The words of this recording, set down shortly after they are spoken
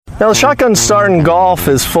Now, the shotgun start in golf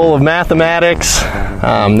is full of mathematics.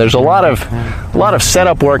 There's a lot of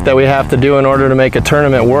setup work that we have to do in order to make a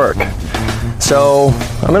tournament work. So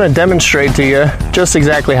I'm going to demonstrate to you just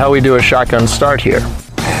exactly how we do a shotgun start here.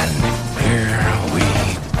 And here we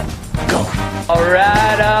go. All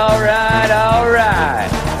right.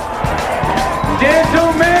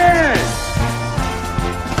 Gentlemen,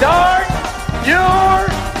 start your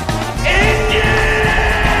engine!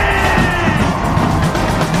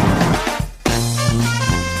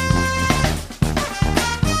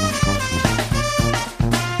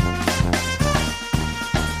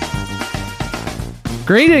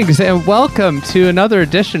 Greetings and welcome to another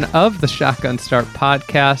edition of the Shotgun Start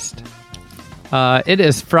podcast. It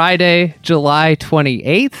is Friday, July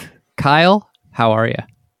 28th. Kyle, how are you?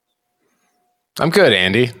 I'm good,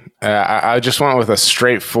 Andy. I just went with a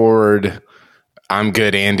straightforward, I'm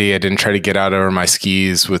good, Andy. I didn't try to get out over my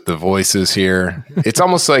skis with the voices here. It's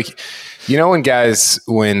almost like, you know, when guys,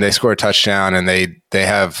 when they score a touchdown and they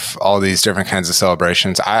have all these different kinds of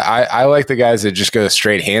celebrations, I like the guys that just go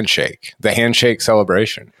straight handshake, the handshake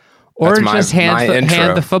celebration. Or just hand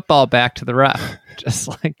the football back to the ref. Just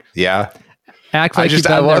like, yeah, act like you've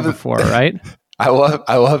done there before, right? I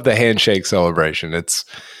love the handshake celebration. It's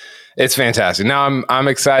fantastic. Now I'm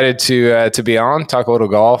excited to be on, talk a little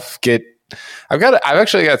golf. I've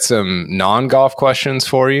actually got some non-golf questions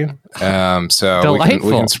for you. So we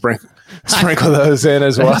can sprinkle those in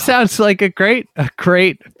as well. That sounds like a great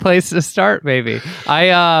place to start. Maybe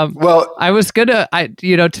to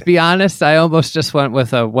be honest, I almost just went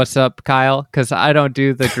with a "What's up, Kyle?" because I don't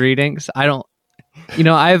do the greetings. I don't.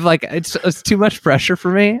 I have it's too much pressure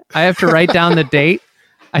for me. I have to write down the date.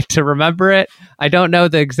 To remember it. I don't know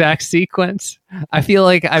the exact sequence. I feel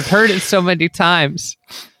like I've heard it so many times.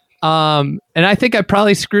 And I think I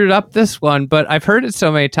probably screwed up this one, but I've heard it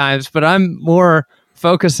so many times, but I'm more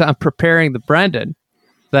focused on preparing the Brendan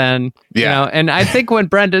than, and I think when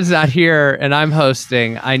Brendan's not here and I'm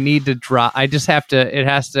hosting, I need to drop. I just have to, it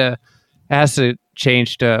has to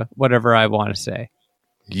change to whatever I want to say.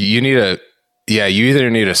 You either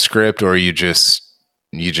need a script or you just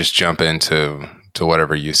jump into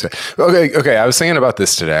whatever you say. Okay. I was thinking about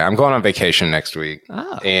this today. I'm going on vacation next week.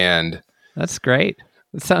 Oh, and that's great.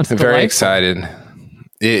 That sounds very excited.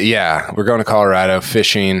 We're going to Colorado,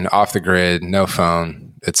 fishing, off the grid, no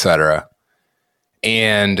phone, etc.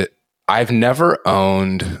 And I've never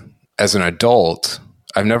owned, as an adult,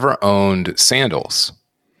 sandals.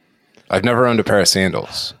 I've never owned a pair of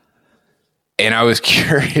sandals. And I was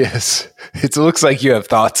curious. It looks like you have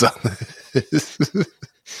thoughts on this.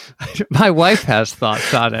 My wife has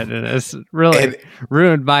thoughts on it, and it's really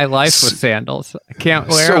ruined my life with sandals. I can't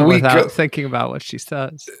wear them without thinking about what she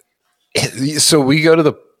says. So we go to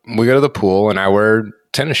the pool, and I wear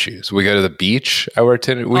tennis shoes. We go to the beach. I wear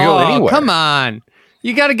tennis. We go anywhere. Come on,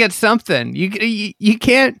 you got to get something. You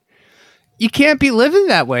can't be living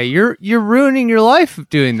that way. You're ruining your life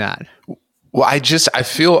doing that. Well, I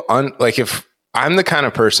feel like if I'm the kind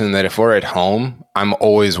of person that if we're at home, I'm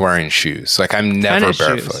always wearing shoes. Like I'm never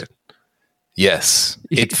barefoot. Shoes. Yes.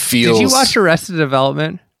 It feels... Did you watch Arrested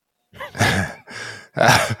Development?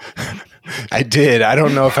 I did. I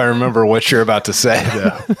don't know if I remember what you're about to say,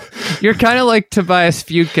 though. You're kind of like Tobias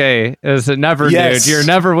Fuke as a never nude. You're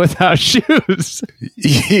never without shoes.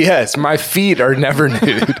 Yes. My feet are never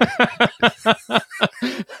nude.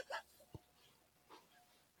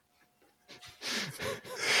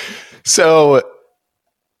 So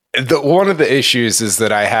one of the issues is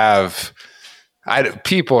that I have,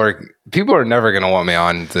 people are never going to want me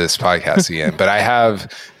on this podcast again, but I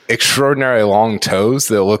have extraordinarily long toes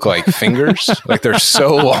that look like fingers. Like they're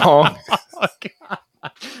so long. Oh,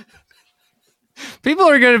 God. People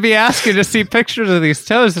are going to be asking to see pictures of these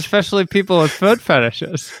toes, especially people with foot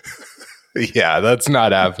fetishes. Yeah, that's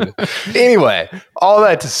not happening. Anyway, all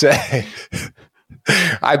that to say,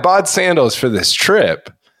 I bought sandals for this trip.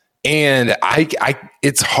 And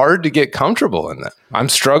it's hard to get comfortable in them. I'm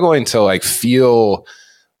struggling to feel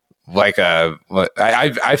like I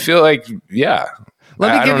feel like, yeah.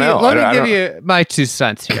 Let me give you my 2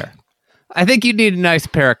 cents here. I think you need a nice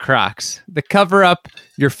pair of Crocs that cover up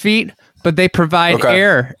your feet, but they provide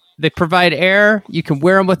air. They provide air. You can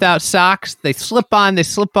wear them without socks. They slip on, they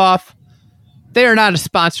slip off. They are not a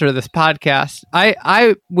sponsor of this podcast.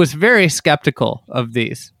 I was very skeptical of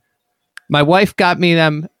these. My wife got me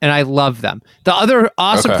them, and I love them. The other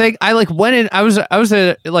awesome thing, I went in. I was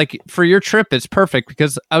for your trip. It's perfect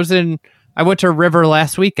because I went to a river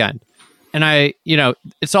last weekend, and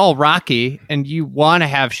it's all rocky, and you want to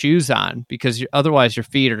have shoes on because otherwise your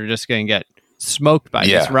feet are just going to get smoked by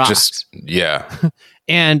these rocks.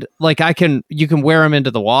 and like you can wear them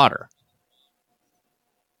into the water.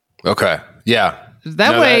 Okay. Yeah.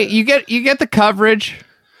 That way you get the coverage.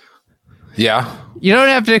 Yeah. You don't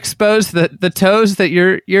have to expose the toes that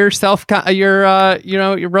you're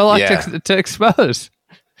reluctant to expose.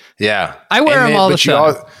 Yeah. I wear them all the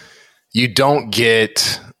time. You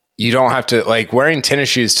don't have to, like, wearing tennis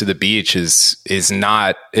shoes to the beach is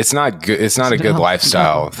not good. It's not a good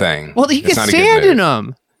lifestyle thing. Well, you get sand in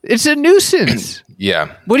them. It's a nuisance.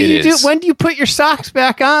 Yeah. What do you do? When do you put your socks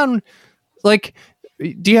back on? Like,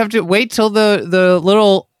 do you have to wait till the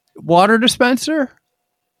little water dispenser?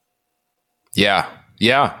 Yeah.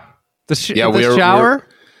 Yeah. The shower?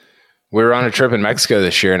 We were on a trip in Mexico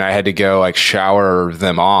this year, and I had to go like shower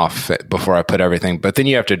them off before I put everything. But then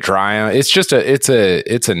you have to dry them. It's just it's a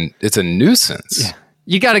nuisance. Yeah.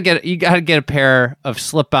 You gotta get a pair of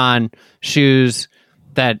slip-on shoes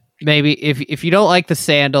that maybe if you don't like the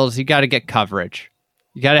sandals, you got to get coverage.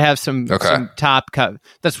 You got to have some top cut.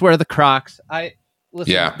 That's where the Crocs.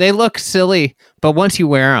 They look silly, but once you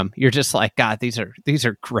wear them, you're just like, God, these are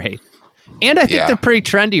great. And I think they're pretty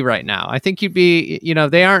trendy right now. I think you'd be,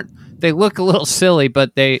 they look a little silly,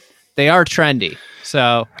 but they are trendy.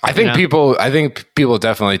 So I think people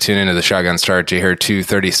definitely tune into the Shotgun Start to hear two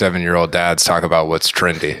 37-year-old dads talk about what's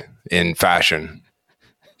trendy in fashion.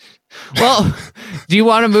 Well, do you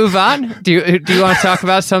want to move on? Do you want to talk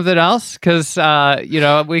about something else? Because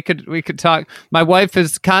we could talk. My wife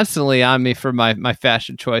is constantly on me for my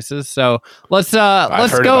fashion choices. So let's go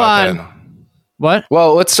on. That. What?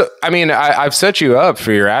 Well, I've set you up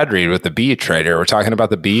for your ad read with the beach right here. We're talking about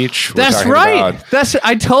the beach. That's right.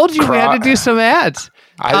 I told you we had to do some ads.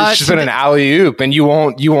 I just put an alley-oop, and you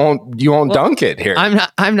won't dunk it here.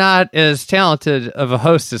 I'm not as talented of a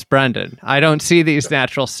host as Brendan. I don't see these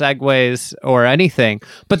natural segues or anything.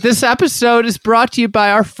 But this episode is brought to you by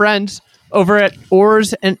our friends over at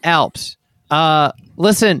Oars and Alps.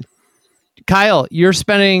 Listen, Kyle, you're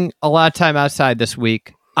spending a lot of time outside this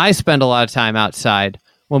week. I spend a lot of time outside.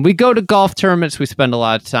 When we go to golf tournaments, we spend a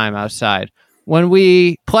lot of time outside. When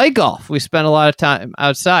we play golf, we spend a lot of time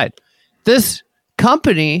outside. This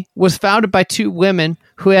company was founded by two women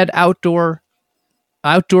who had outdoorsy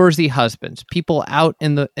husbands, people out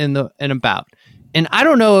in about. And I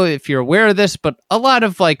don't know if you're aware of this, but a lot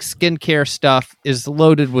of like skincare stuff is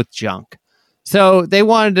loaded with junk. So they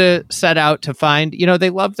wanted to set out to find, they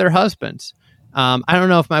love their husbands. I don't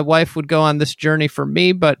know if my wife would go on this journey for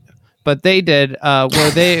me, but they did,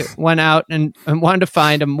 where they went out and wanted to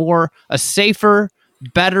find a safer,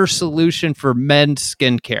 better solution for men's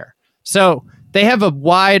skincare. So they have a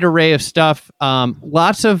wide array of stuff,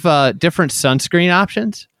 lots of different sunscreen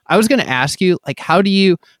options. I was going to ask you, like, how are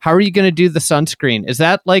you going to do the sunscreen? Is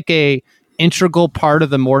that like a integral part of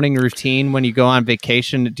the morning routine when you go on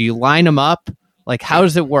vacation? Do you line them up? Like, how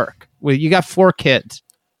does it work? Well, you got 4 kids.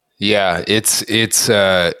 Yeah, it's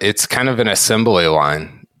kind of an assembly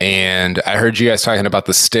line. And I heard you guys talking about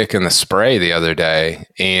the stick and the spray the other day.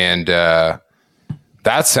 And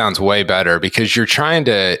that sounds way better because you're trying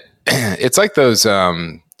to, it's like those,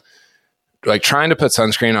 like trying to put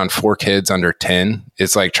sunscreen on 4 kids under 10.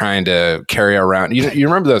 It's like trying to carry around, you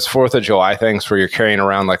remember those 4th of July things where you're carrying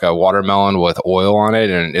around like a watermelon with oil on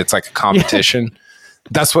it and it's like a competition. Yeah.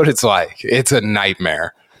 That's what it's like. It's a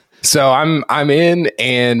nightmare. So I'm in,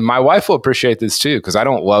 and my wife will appreciate this too because I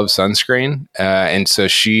don't love sunscreen, and so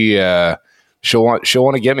she'll want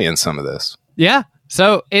to get me in some of this. Yeah.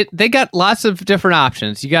 So they got lots of different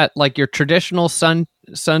options. You got like your traditional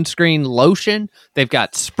sunscreen lotion. They've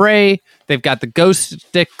got spray. They've got the Ghost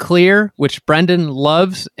Stick Clear, which Brendan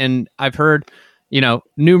loves, and I've heard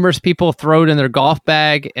numerous people throw it in their golf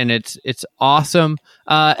bag, and it's awesome.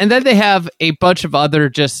 And then they have a bunch of other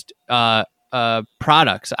just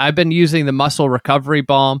products. I've been using the Muscle Recovery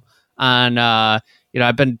Balm on, I've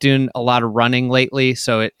been doing a lot of running lately,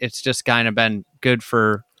 so it's just kind of been good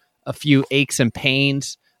for a few aches and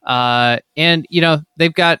pains. And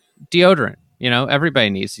they've got deodorant. Everybody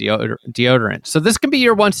needs deodorant. So this can be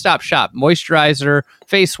your one-stop shop. Moisturizer,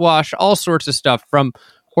 face wash, all sorts of stuff from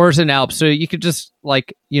Oars and Alps. So you could just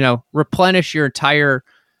replenish your entire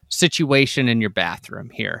situation in your bathroom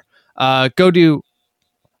here. Go to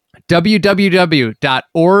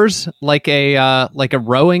www.oars, like a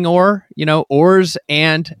rowing oar, oars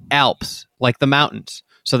and Alps, like the mountains.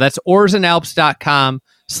 So that's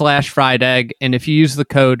oarsandalps.com/fried egg. And if you use the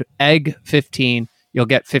code EGG15, you'll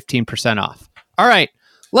get 15% off. All right,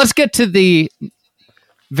 let's get to the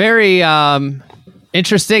very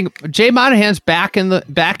interesting. Jay Monahan's back in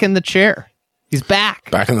the chair. He's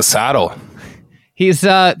back in the saddle. He's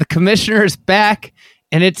the commissioner is back.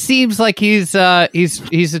 And it seems like he's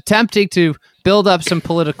attempting to build up some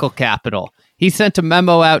political capital. He sent a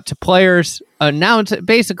memo out to players,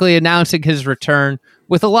 basically announcing his return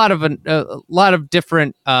with a lot of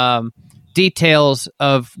different details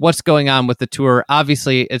of what's going on with the tour.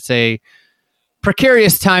 Obviously, it's a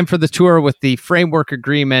precarious time for the tour with the framework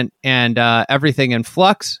agreement and everything in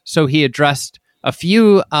flux. So he addressed a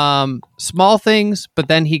few small things, but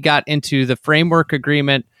then he got into the framework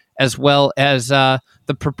agreement as well as the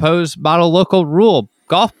proposed model local rule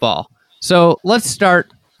golf ball. So let's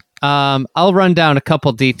start. I'll run down a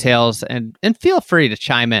couple details and feel free to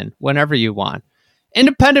chime in whenever you want.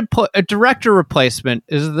 Independent director replacement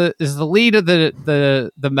is the lead of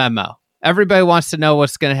the memo. Everybody wants to know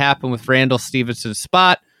what's going to happen with Randall Stevenson's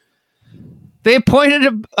spot. They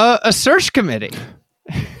appointed a search committee.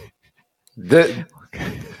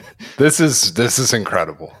 This is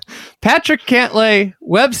incredible. Patrick Cantlay,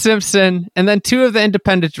 Webb Simpson, and then two of the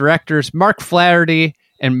independent directors, Mark Flaherty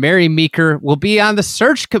and Mary Meeker, will be on the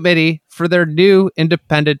search committee for their new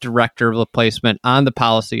independent director replacement on the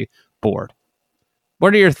policy board.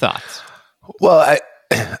 What are your thoughts? Well,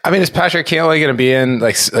 I mean, is Patrick Cantlay going to be in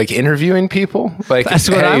like interviewing people? Like, that's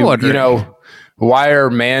what I'm wondering. You know, why are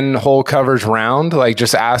manhole covers round? Like,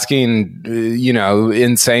 just asking,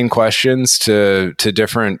 insane questions to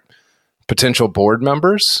different potential board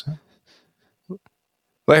members.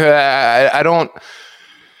 Like, I don't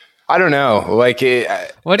know. Like,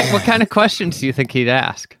 what kind of questions do you think he'd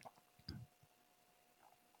ask?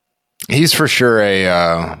 He's for sure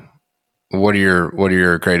a what are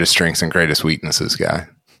your greatest strengths and greatest weaknesses guy.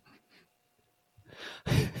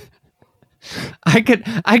 I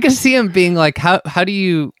could see him being like, how do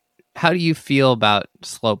you feel about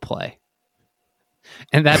slow play?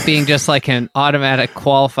 And that being just like an automatic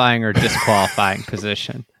qualifying or disqualifying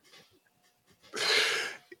position.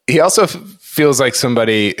 He also feels like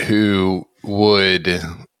somebody who would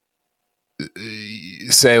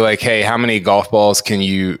say like, hey, how many golf balls can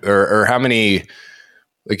you, or how many,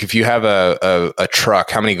 like if you have a truck,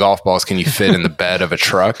 how many golf balls can you fit in the bed of a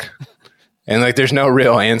truck? And like, there's no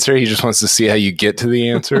real answer. He just wants to see how you get to the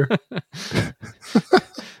answer.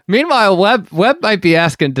 Meanwhile, Webb might be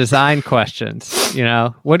asking design questions. You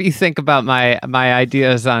know, what do you think about my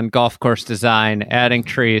ideas on golf course design, adding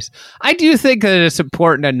trees? I do think that it's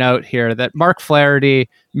important to note here that Mark Flaherty,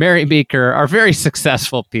 Mary Meeker are very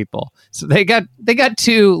successful people. So they got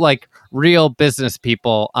two like real business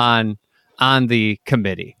people on the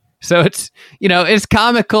committee. So it's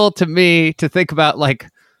comical to me to think about like,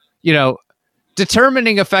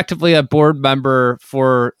 determining effectively a board member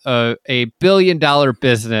for a $1 billion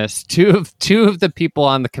business. Two of the people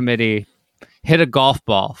on the committee hit a golf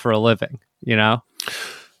ball for a living, Well,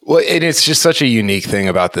 and it's just such a unique thing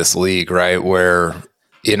about this league, right? Where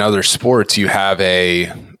in other sports you have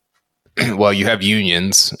you have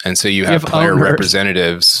unions, and so you have player owners,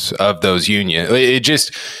 representatives of those unions.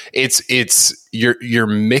 You're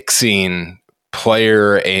mixing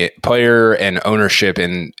player and ownership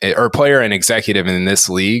or player and executive in this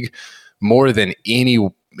league more than any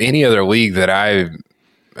other league that I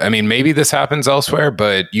mean, maybe this happens elsewhere,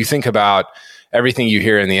 but you think about everything you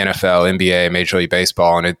hear in the NFL, NBA, Major League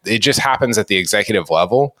Baseball, and it just happens at the executive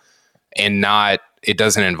level and it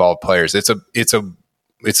doesn't involve players. It's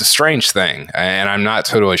a strange thing, and I'm not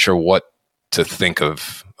totally sure what to think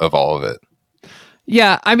of all of it.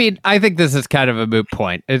 Yeah, I mean, I think this is kind of a moot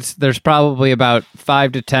point. There's probably about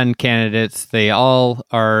 5 to 10 candidates. They all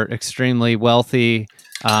are extremely wealthy,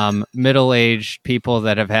 middle-aged people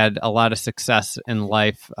that have had a lot of success in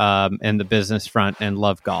life in the business front and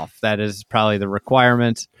love golf. That is probably the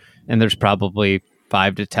requirement, and there's probably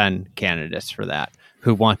 5 to 10 candidates for that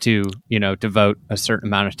who want to, devote a certain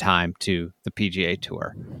amount of time to the PGA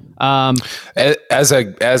Tour. As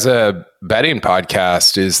a betting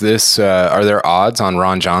podcast, is this? Are there odds on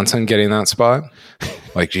Ron Johnson getting that spot?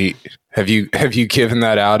 Like, have you given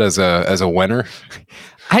that out as a winner?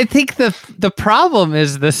 I think the problem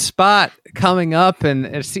is the spot coming up, and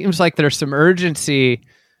it seems like there's some urgency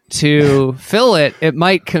to fill it. It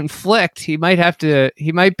might conflict. He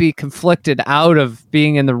might be conflicted out of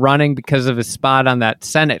being in the running because of his spot on that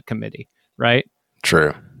Senate committee, right?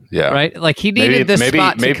 True. Yeah. Right? Like he needed this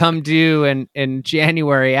spot to come due in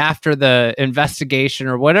January after the investigation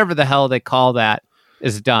or whatever the hell they call that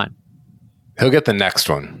is done. He'll get the next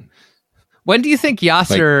one. When do you think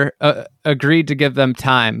Yasser agreed to give them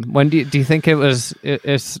time? When do you think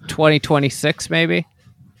it's 2026 maybe?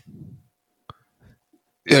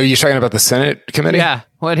 Are you talking about the Senate committee? Yeah,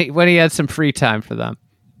 when he had some free time for them.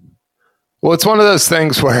 Well, it's one of those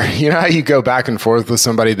things where you know how you go back and forth with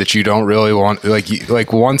somebody that you don't really want,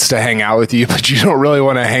 like wants to hang out with you, but you don't really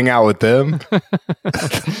want to hang out with them.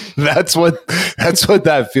 That's what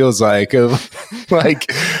that feels like.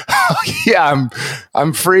 Like, yeah,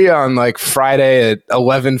 I'm free on like Friday at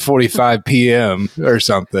 11:45 p.m. or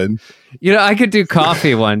something. You know, I could do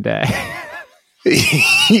coffee one day. Do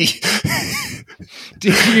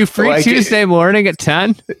you free like Tuesday morning at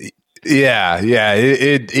 10? Yeah.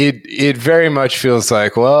 It very much feels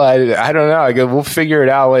like, well, I don't know. We'll figure it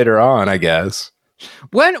out later on, I guess.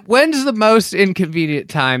 When's the most inconvenient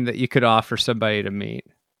time that you could offer somebody to meet?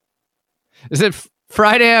 Is it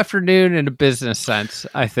Friday afternoon in a business sense?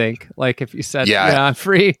 I think, like if you said, yeah, I'm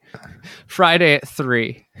free Friday at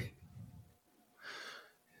 3.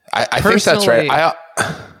 I think that's right.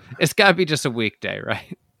 It's got to be just a weekday,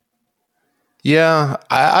 right? Yeah,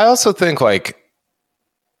 I also think like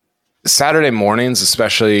Saturday mornings,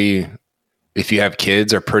 especially if you have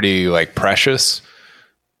kids, are pretty like precious.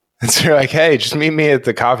 And so you're like, hey, just meet me at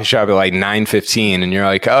the coffee shop at like 9:15, and you're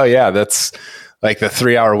like, oh yeah, that's like the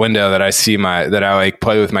 3-hour window that I like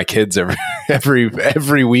play with my kids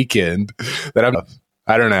every weekend. I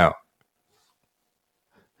don't know.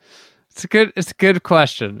 It's a good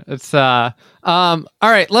question. It's all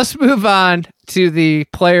right, let's move on to the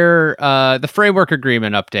the framework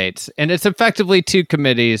agreement updates. And it's effectively 2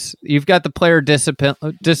 committees. You've got the player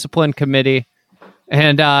discipline committee.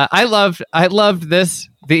 And I loved this,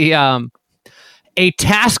 a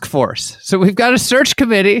task force. So we've got a search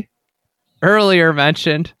committee earlier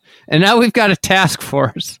mentioned, and now we've got a task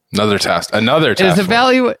force. Another task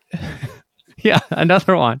force. Yeah,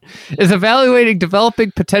 another one is evaluating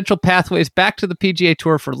developing potential pathways back to the PGA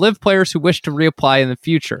Tour for live players who wish to reapply in the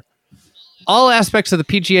future. All aspects of the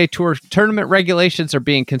PGA Tour tournament regulations are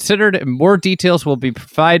being considered, and more details will be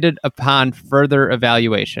provided upon further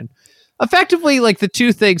evaluation. Effectively, like the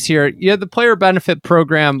 2 things here, you have the player benefit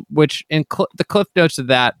program, which in the cliff notes of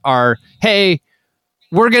that are, hey,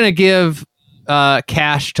 we're going to give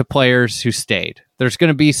cash to players who stayed. There's going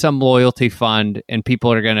to be some loyalty fund, and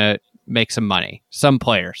people are going to make some money, some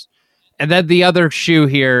players. And then the other shoe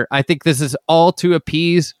here, I think this is all to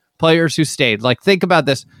appease players who stayed. Like, think about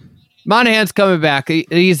this. Monahan's coming back.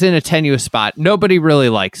 He's in a tenuous spot. Nobody really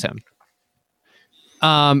likes him.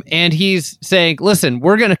 And he's saying, listen,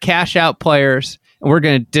 we're going to cash out players and we're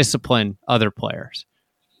going to discipline other players.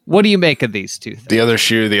 What do you make of these 2 things? The other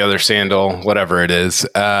shoe, the other sandal, whatever it is.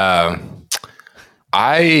 To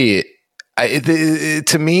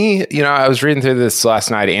me, you know, I was reading through this last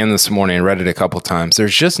night and this morning and read it a couple times.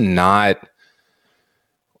 There's not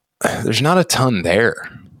a ton there.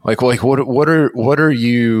 Like what are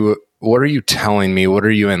you telling me? What are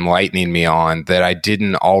you enlightening me on that I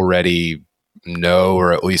didn't already know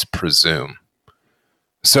or at least presume?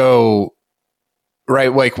 So,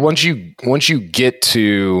 right, like once you get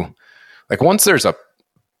to, like, once there's a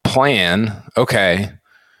plan, okay,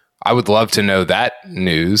 I would love to know that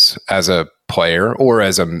news as a player or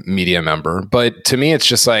as a media member. But to me, it's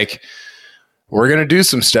just like, we're going to do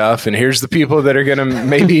some stuff, and here's the people that are going to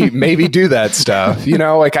maybe do that stuff. You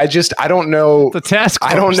know, like I don't know the task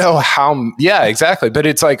force. I don't know how. Yeah, exactly. But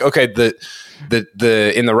it's like, okay, the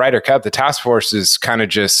in the Ryder Cup, the task force is kind of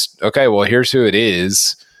just, okay, well, here's who it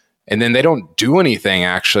is. And then they don't do anything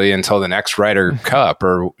actually until the next Ryder Cup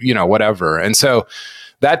or, you know, whatever. And so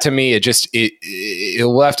that to me, it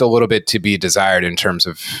left a little bit to be desired in terms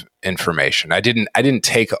of information. I didn't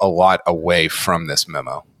take a lot away from this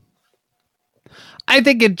memo. I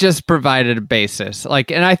think it just provided a basis.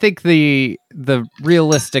 Like, and I think the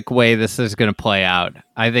realistic way this is going to play out,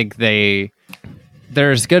 I think there's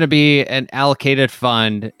going to be an allocated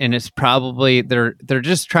fund, and it's probably they're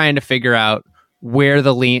just trying to figure out where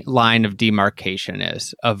the line of demarcation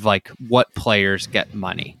is of like what players get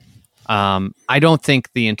money. I don't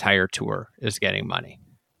think the entire tour is getting money.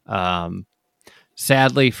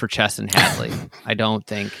 Sadly for Chesson Hadley, I don't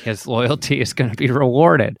think his loyalty is going to be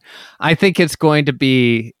rewarded. I think it's going to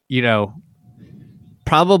be, you know,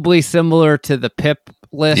 probably similar to the PIP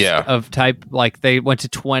list of type, like they went to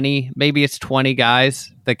 20, maybe it's 20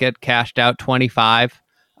 guys that get cashed out, 25.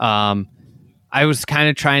 I was kind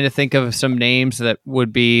of trying to think of some names that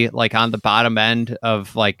would be like on the bottom end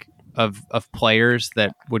of like of players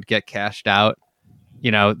that would get cashed out,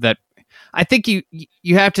 you know, that I think you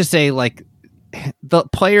have to say like the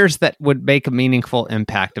players that would make a meaningful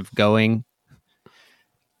impact of going.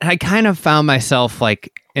 And I kind of found myself like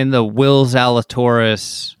in the Will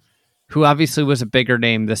Zalatoris, who obviously was a bigger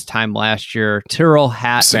name this time last year, Tyrrell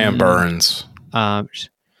Hatton, Sam Burns,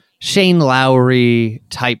 Shane Lowry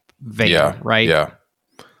type vein, right? Yeah.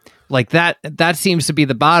 Like that seems to be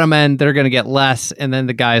the bottom end. They're going to get less. And then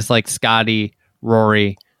the guys like Scotty,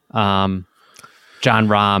 Rory, John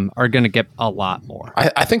Rahm are going to get a lot more.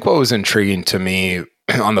 I think what was intriguing to me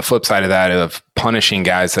on the flip side of that, of punishing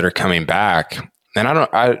guys that are coming back, and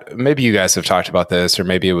maybe you guys have talked about this, or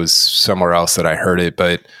maybe it was somewhere else that I heard it,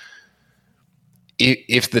 but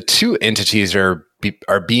if the two entities are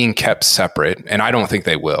being kept separate, and I don't think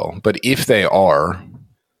they will, but if they are,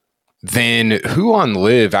 then who on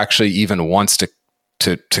Live actually even wants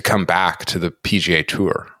to come back to the PGA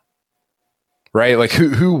Tour? Right? Like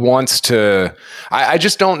who wants to, I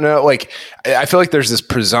just don't know. Like, I feel like there's this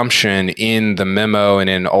presumption in the memo and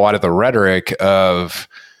in a lot of the rhetoric of,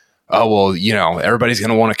 oh, well, you know, everybody's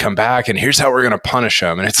going to want to come back and here's how we're going to punish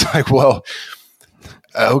them. And it's like, well,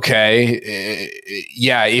 okay.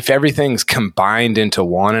 Yeah. If everything's combined into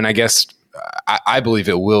one, and I guess I believe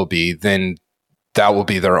it will be, then that will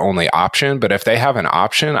be their only option. But if they have an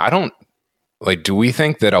option, do we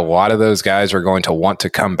think that a lot of those guys are going to want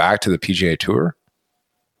to come back to the PGA Tour?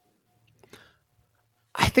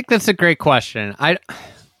 I think that's a great question. I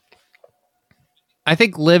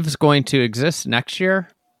think Live's going to exist next year.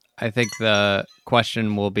 I think the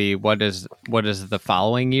question will be what is the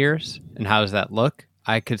following years and how does that look?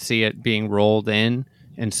 I could see it being rolled in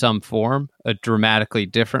some form, a dramatically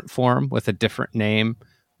different form with a different name,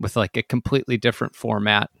 with like a completely different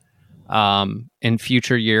format in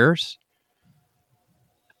future years.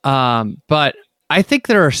 But I think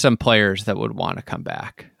there are some players that would want to come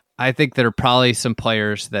back. I think there are probably some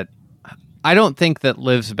players that I don't think that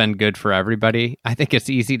Live's been good for everybody. I think it's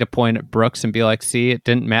easy to point at Brooks and be like, see, it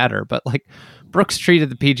didn't matter. But like Brooks treated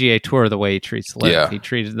the PGA Tour the way he treats Live. Yeah. He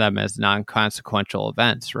treated them as non-consequential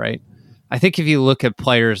events, right? I think if you look at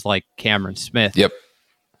players like Cameron Smith, yep,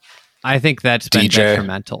 I think that's been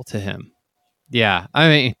detrimental to him. Yeah. I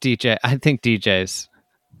mean, I think DJ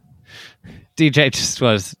just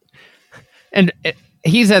was, and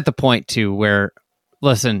he's at the point too where,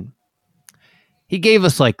 listen, he gave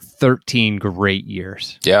us like 13 great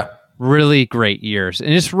years. Yeah. Really great years.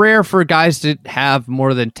 And it's rare for guys to have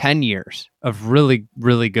more than 10 years of really,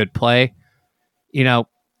 really good play. You know,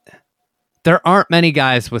 there aren't many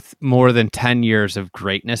guys with more than 10 years of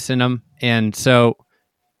greatness in them. And so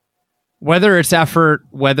whether it's effort,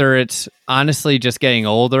 whether it's honestly just getting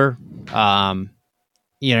older,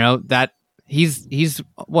 you know, that he's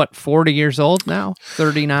what, 40 years old now?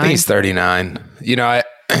 39? I think he's 39. You know,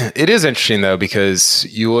 it is interesting though, because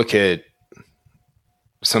you look at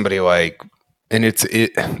somebody like, and this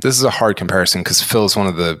is a hard comparison because Phil's one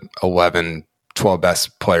of the 11, 12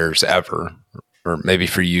 best players ever, or maybe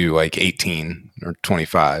for you, like 18 or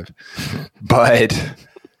 25, but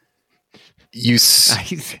you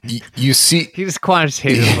see he's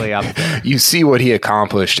quantitatively up there. You see what he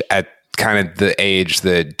accomplished at kind of the age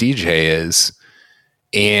that DJ is,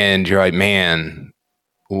 and you're like, man,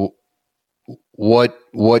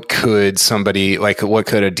 what could somebody like, what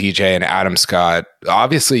could a DJ and Adam Scott,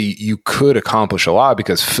 obviously you could accomplish a lot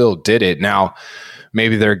because Phil did it. Now,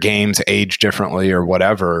 maybe their games age differently or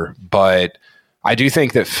whatever, but I do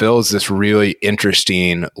think that Phil's this really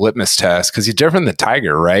interesting litmus test because he's different than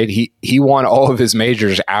Tiger, right? He won all of his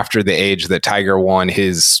majors after the age that Tiger won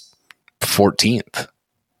his 14th.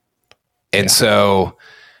 And so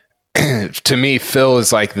to me, Phil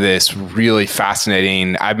is like this really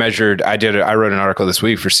fascinating. I wrote an article this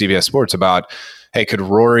week for CBS Sports about, hey, could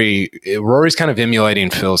Rory's kind of emulating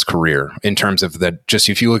Phil's career in terms of just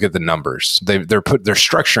if you look at the numbers, they're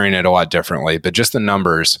structuring it a lot differently, but just the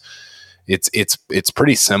numbers, it's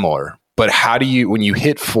pretty similar. But how do you, when you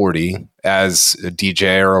hit 40 as a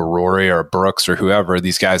DJ or a Rory or a Brooks or whoever,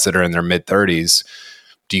 these guys that are in their mid 30s,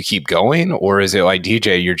 do you keep going, or is it like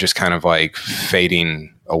DJ, you're just kind of like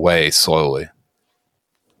fading away slowly?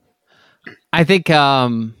 I think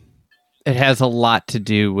it has a lot to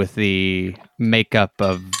do with the makeup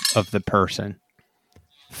of the person.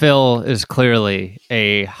 Phil is clearly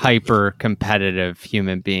a hyper competitive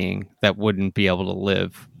human being that wouldn't be able to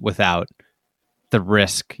live without the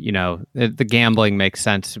risk. You know, the gambling makes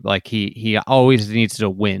sense. Like he always needs to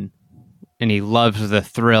win, and he loves the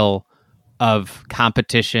thrill of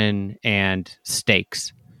competition and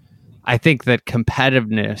stakes. I think that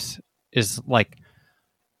competitiveness is like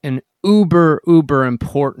an uber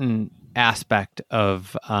important aspect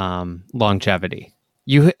of longevity.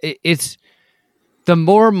 It's the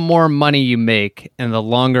more money you make and the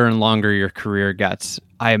longer your career gets,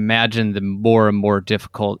 I imagine the more and more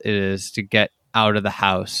difficult it is to get out of the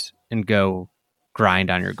house and go grind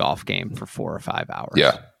on your golf game for 4 or 5 hours.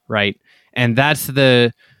 Yeah. Right. And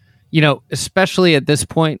especially at this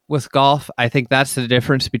point with golf, I think that's the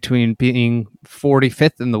difference between being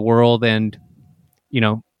 45th in the world and,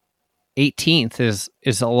 18th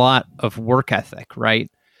is a lot of work ethic,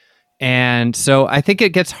 right? And so I think it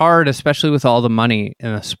gets hard, especially with all the money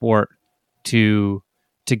in the sport, to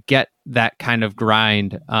get that kind of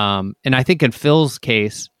grind. And I think in Phil's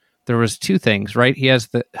case, there was two things, right? He has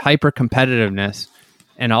the hyper competitiveness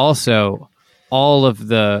and also all of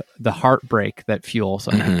the heartbreak that fuels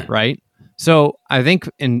him, right? So I think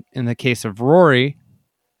in the case of Rory,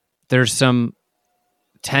 there's some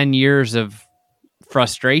 10 years of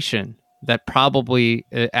frustration that probably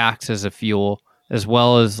acts as a fuel, as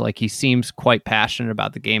well as like he seems quite passionate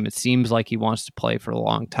about the game. It seems like he wants to play for a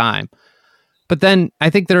long time. But then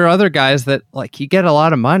I think there are other guys that like you get a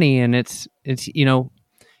lot of money and it's if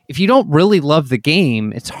you don't really love the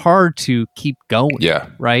game, it's hard to keep going. Yeah.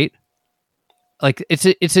 Right. Like it's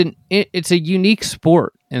a unique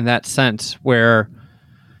sport in that sense where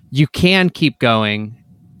you can keep going.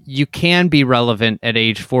 You can be relevant at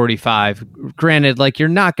age 45. Granted, like you're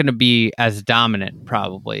not going to be as dominant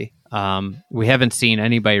probably. We haven't seen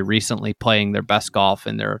anybody recently playing their best golf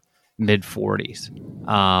in their mid 40s.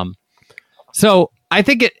 So I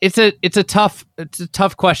think it's a tough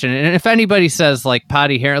question. And if anybody says like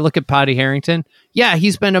look at Paddy Harrington. Yeah,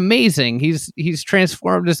 he's been amazing. He's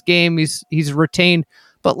transformed his game. He's retained,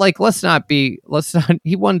 but like he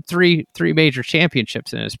won three major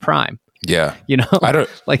championships in his prime. Yeah. I don't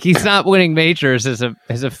like he's not winning majors as a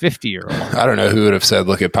 50-year-old. I don't know who would have said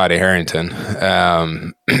look at Paddy Harrington.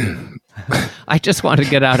 I just want to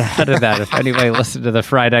get out ahead of that if anybody listened to the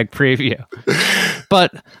Fried Egg preview.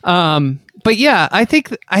 But yeah, I think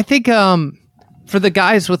for the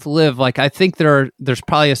guys with LIV, like I think there's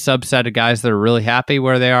probably a subset of guys that are really happy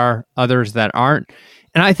where they are, others that aren't.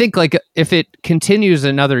 And I think like if it continues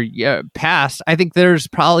another year past, I think there's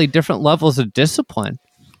probably different levels of discipline,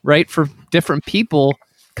 right, for different people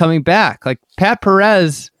coming back. Like Pat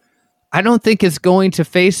Perez, I don't think is going to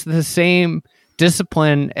face the same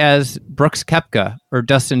discipline as Brooks Koepka or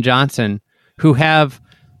Dustin Johnson, who have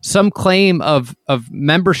some claim of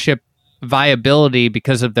membership viability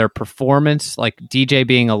because of their performance, like DJ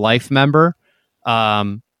being a life member,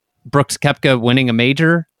 Brooks Koepka winning a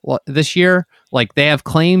major this year. Like they have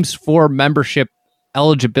claims for membership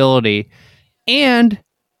eligibility. And,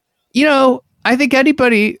 I think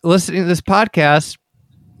anybody listening to this podcast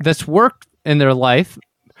that's worked in their life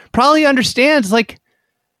probably understands like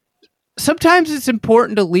sometimes it's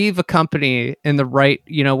important to leave a company in the right,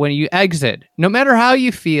 when you exit, no matter how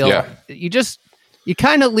you feel, you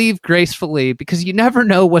kind of leave gracefully because you never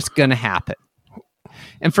know what's going to happen.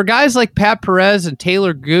 And for guys like Pat Perez and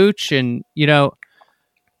Taylor Gooch and,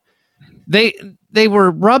 they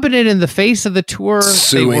were rubbing it in the face of the tour.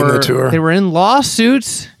 The tour. They were in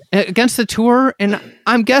lawsuits against the tour. And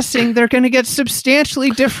I'm guessing they're going to get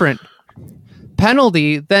substantially different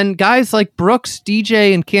penalty than guys like Brooks,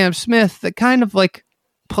 DJ, and Cam Smith that kind of like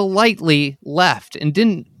politely left and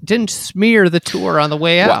didn't smear the tour on the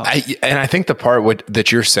way out. Well, I think the part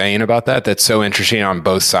that you're saying about that's so interesting on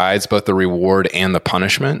both sides, both the reward and the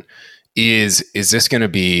punishment, is this going to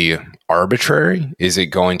be arbitrary? Is it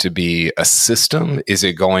going to be a system? Is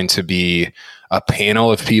it going to be a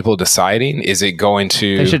panel of people deciding? Is it going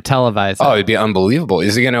to... They should televise it. Oh, it'd be unbelievable.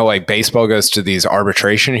 Is it going to like baseball goes to these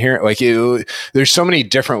arbitration here? Like there's so many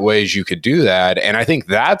different ways you could do that. And I think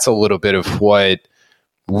that's a little bit of what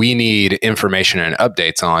we need information and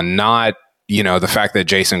updates on, not, the fact that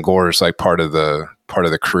Jason Gore is like part of the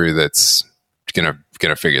crew that's going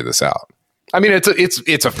to figure this out. I mean, it's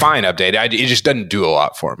a fine update. It just doesn't do a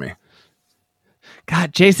lot for me.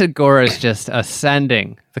 God, Jason Gore is just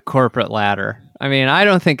ascending the corporate ladder. I mean, I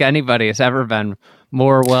don't think anybody has ever been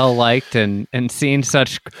more well liked and seen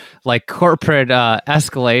such like corporate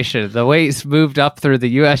escalation. The way he's moved up through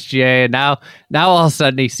the USGA, and now all of a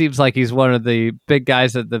sudden he seems like he's one of the big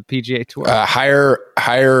guys at the PGA Tour.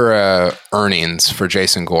 Higher earnings for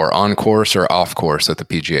Jason Gore on course or off course at the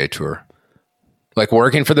PGA Tour. Like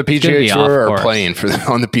working for the PGA Tour or playing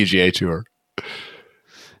on the PGA Tour?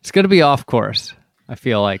 It's going to be off course. I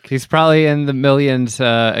feel like he's probably in the millions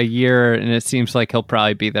a year, and it seems like he'll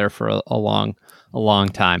probably be there for a long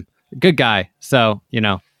time. Good guy, so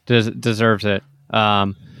deserves it.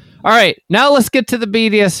 All right, now let's get to the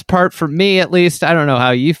meatiest part for me, at least. I don't know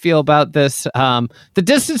how you feel about this. The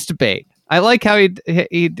distance debate. I like how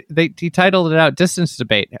he titled it out "Distance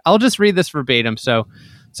Debate." I'll just read this verbatim, so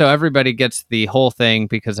everybody gets the whole thing,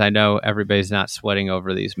 because I know everybody's not sweating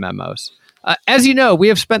over these memos. As you know, we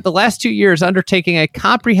have spent the last 2 years undertaking a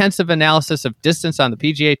comprehensive analysis of distance on the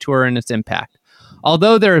PGA Tour and its impact.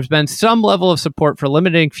 Although there has been some level of support for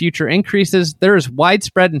limiting future increases, there is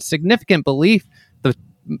widespread and significant belief the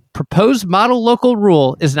proposed model local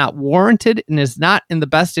rule is not warranted and is not in the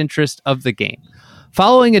best interest of the game.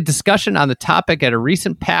 Following a discussion on the topic at a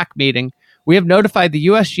recent PAC meeting, we have notified the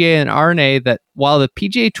USGA and RNA that while the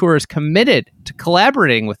PGA Tour is committed to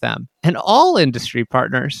collaborating with them and all industry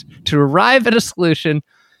partners to arrive at a solution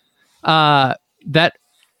that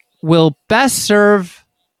will best serve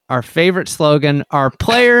our favorite slogan, our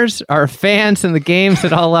players, our fans, and the games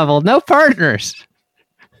at all levels. No partners.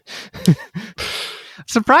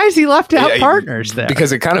 Surprised he left out partners there.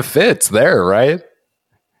 Because it kind of fits there, right?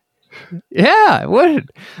 Yeah, it would.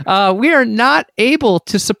 We are not able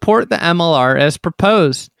to support the MLR as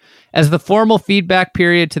proposed. As the formal feedback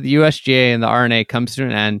period to the USGA and the RNA comes to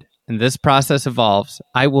an end and this process evolves,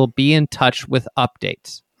 I will be in touch with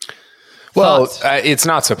updates. Well, it's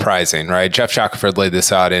not surprising, right? Jeff Shackelford laid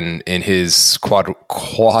this out in his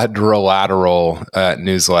quadrilateral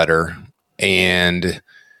newsletter, and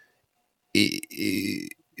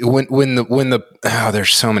when the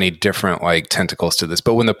there's so many different like tentacles to this,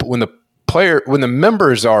 but when the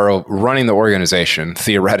members are running the organization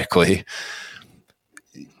theoretically,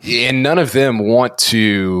 and none of them want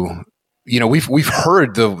to, we've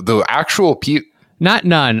heard the actual people. Not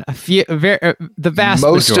none. A few, the vast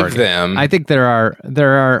most majority. Of them. I think there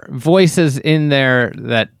are voices in there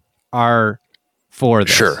that are for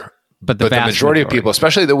this. Sure, but the majority of people,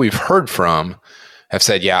 especially that we've heard from, have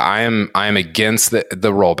said, "Yeah, I am against the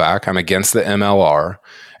rollback. I'm against the MLR,"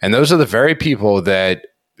 and those are the very people that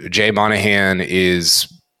Jay Monahan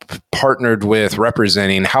is partnered with,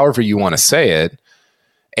 representing, however you want to say it.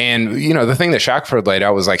 And the thing that Shackelford laid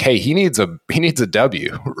out was like, hey, he needs a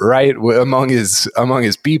W, right, among his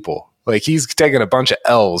people. Like, he's taken a bunch of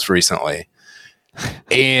L's recently,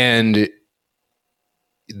 and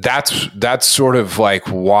that's sort of like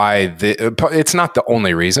why it's not the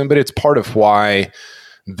only reason, but it's part of why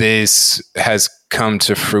this has come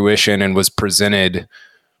to fruition and was presented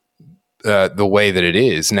the way that it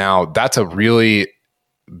is. Now, that's a really,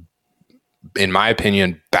 in my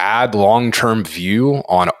opinion, bad long-term view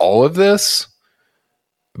on all of this.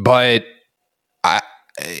 But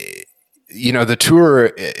the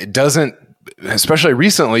tour doesn't, especially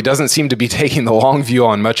recently, doesn't seem to be taking the long view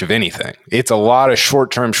on much of anything. It's a lot of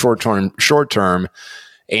short-term.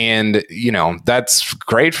 And, that's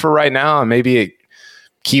great for right now. And maybe it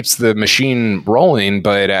keeps the machine rolling,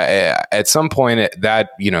 but at some point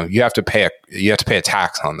that, you have to pay a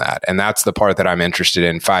tax on that. And that's the part that I'm interested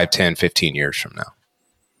in 5, 10, 15 years from now.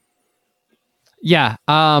 Yeah.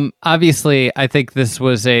 Obviously I think this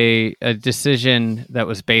was a decision that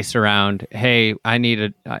was based around, hey, I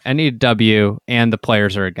need a W, and the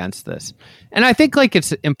players are against this. And I think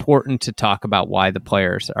it's important to talk about why the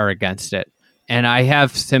players are against it. And I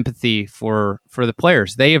have sympathy for the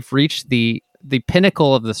players. They have reached the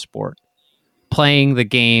pinnacle of the sport, playing the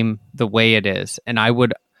game the way it is. And I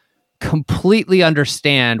would completely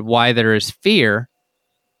understand why there is fear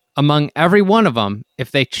among every one of them.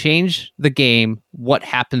 If they change the game, what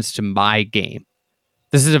happens to my game?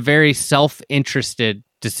 This is a very self-interested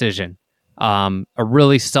decision, a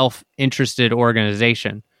really self-interested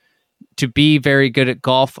organization. To be very good at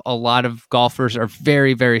golf, a lot of golfers are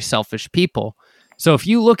very, very selfish people. So if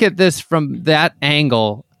you look at this from that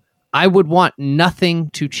angle, I would want nothing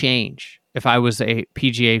to change if I was a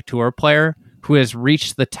PGA Tour player who has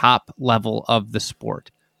reached the top level of the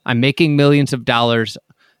sport. I'm making millions of dollars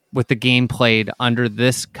with the game played under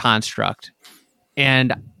this construct.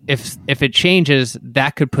 And if it changes,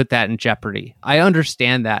 that could put that in jeopardy. I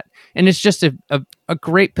understand that. And it's just a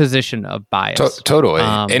great position of bias. Totally.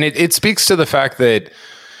 And it speaks to the fact that,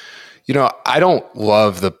 I don't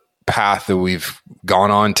love the path that we've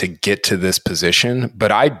gone on to get to this position,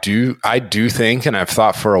 but I do think, and I've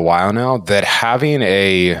thought for a while now, that having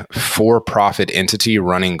a for-profit entity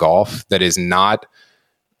running golf that is not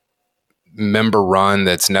member run,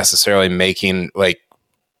 that's necessarily making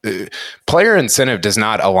player incentive does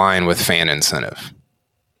not align with fan incentive.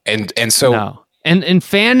 And so no. And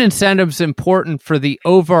fan incentive's important for the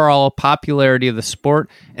overall popularity of the sport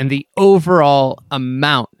and the overall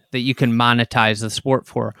amount that you can monetize the sport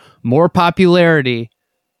for. More popularity,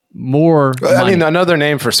 more money. I mean, another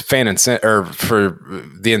name for fan incentive, or for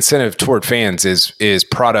the incentive toward fans, is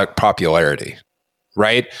product popularity,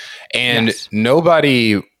 right? And yes.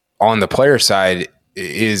 Nobody on the player side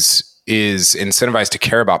is incentivized to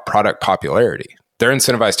care about product popularity. They're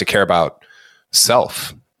incentivized to care about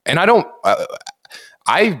self. And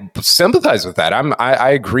I sympathize with that. I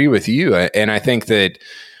agree with you. And I think that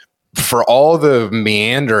for all the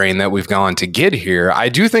meandering that we've gone to get here, I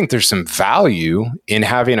do think there's some value in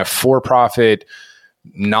having a for-profit,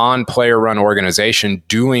 non-player run organization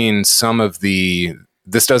doing some of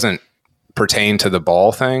this doesn't pertain to the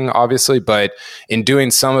ball thing, obviously, but in doing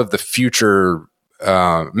some of the future,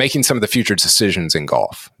 making some of the future decisions in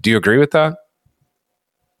golf. Do you agree with that?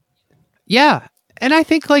 Yeah. And I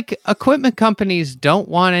think like equipment companies don't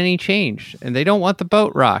want any change and they don't want the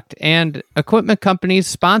boat rocked. And equipment companies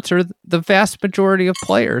sponsor the vast majority of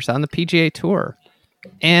players on the PGA Tour.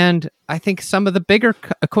 And I think some of the bigger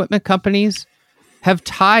equipment companies have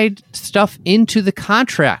tied stuff into the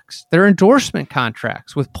contracts, their endorsement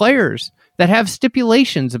contracts with players that have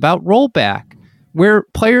stipulations about rollback, where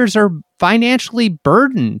players are financially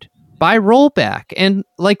burdened by rollback. And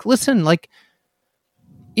like, listen, like,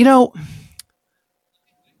 you know,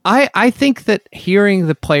 I think that hearing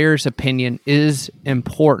the player's opinion is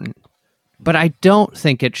important, but I don't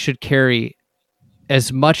think it should carry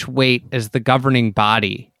as much weight as the governing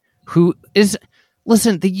body, who is,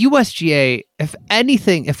 listen, the USGA,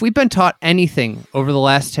 if we've been taught anything over the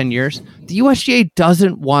last 10 years, the USGA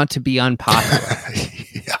doesn't want to be unpopular.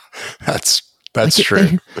 Yeah, that's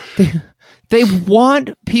true. They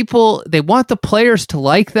want the players to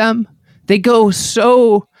like them.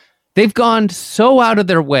 They've gone so out of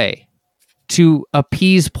their way to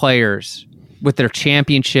appease players with their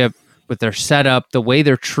championship, with their setup, the way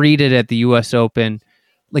they're treated at the US Open.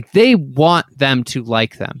 Like, they want them to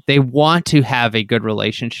like them. They want to have a good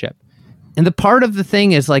relationship. And the part of the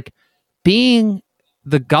thing is, like, being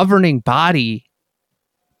the governing body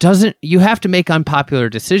you have to make unpopular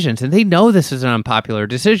decisions. And they know this is an unpopular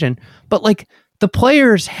decision, but like, the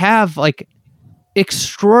players have like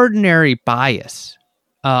extraordinary bias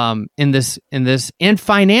in this and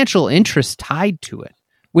financial interest tied to it,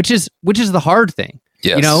 which is the hard thing.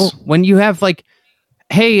 Yes. You know, when you have like,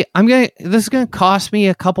 hey, this is going to cost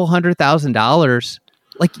me $200,000.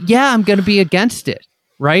 Like, yeah, I'm going to be against it.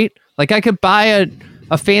 Right. Like, I could buy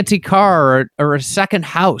a fancy car or a second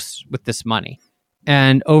house with this money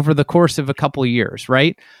and over the course of a couple of years.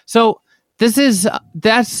 Right. So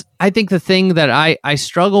that's, I think, the thing that I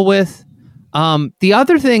struggle with. The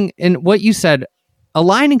other thing in what you said,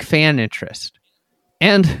 aligning fan interest.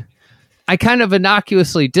 And I kind of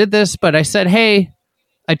innocuously did this, but I said,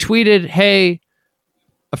 I tweeted, hey,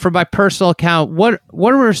 from my personal account, what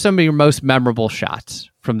were some of your most memorable shots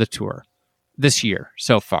from the tour this year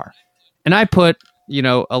so far? And I put,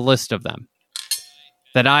 a list of them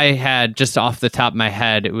that I had just off the top of my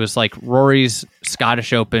head. It was like Rory's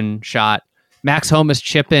Scottish Open shot, Max Homa's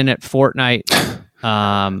chip in at Fortnite.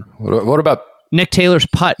 What about Nick Taylor's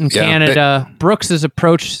putt in Canada, Brooks's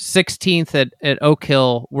approach 16th at Oak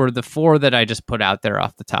Hill were the four that I just put out there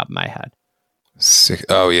off the top of my head.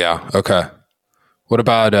 Oh, yeah. Okay. What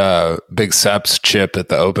about Big Sep's chip at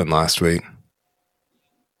the Open last week?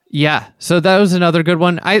 Yeah, so that was another good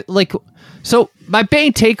one. So my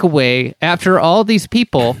main takeaway after all these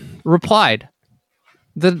people replied,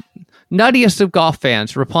 the nuttiest of golf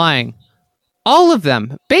fans replying, all of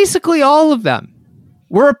them, basically all of them,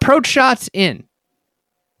 were approach shots in.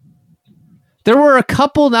 There were a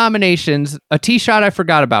couple nominations, a tee shot I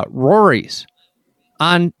forgot about, Rory's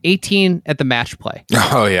on 18 at the match play.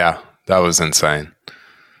 Oh, yeah. That was insane.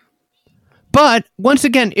 But once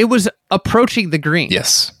again, it was approaching the green.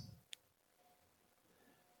 Yes.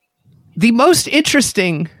 The most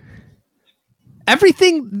interesting,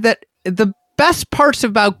 the best parts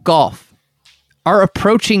about golf are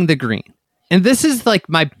approaching the green. And this is like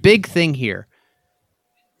my big thing here.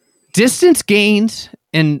 Distance gains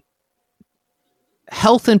and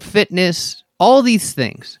health and fitness, all these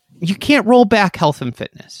things. You can't roll back health and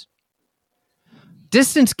fitness.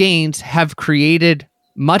 Distance gains have created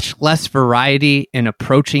much less variety in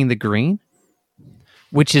approaching the green,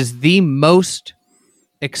 which is the most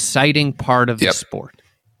exciting part of the sport.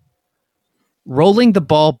 Rolling the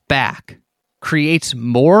ball back creates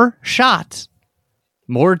more shots,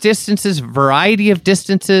 more distances, variety of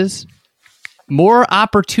distances, more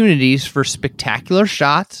opportunities for spectacular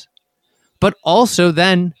shots, but also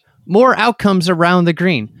then more outcomes around the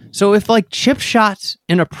green. So if like chip shots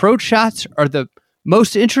and approach shots are the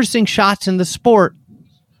most interesting shots in the sport,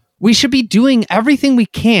 we should be doing everything we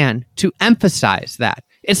can to emphasize that.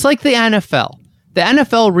 It's like the NFL. The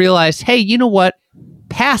NFL realized, hey, you know what?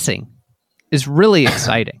 Passing is really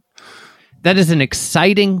exciting. That is an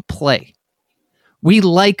exciting play. We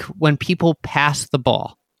like when people pass the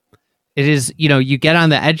ball. It is, you get on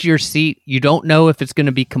the edge of your seat. You don't know if it's going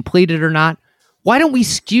to be completed or not. Why don't we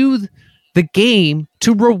skew the game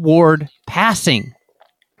to reward passing?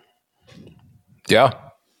 Yeah.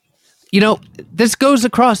 this goes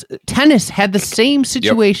across. Tennis had the same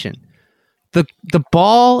situation. Yep. The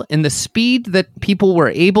ball and the speed that people were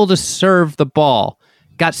able to serve the ball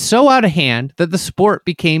got so out of hand that the sport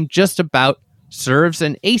became just about serves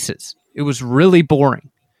and aces. It was really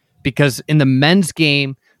boring because in the men's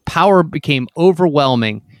game, power became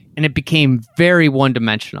overwhelming and it became very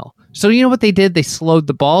one-dimensional. So you know what they did? They slowed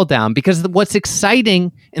the ball down because what's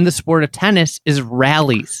exciting in the sport of tennis is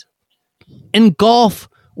rallies. In golf,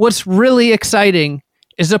 what's really exciting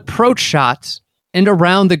is approach shots and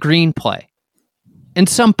around the green play and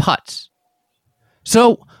some putts.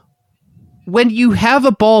 So when you have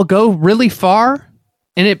a ball go really far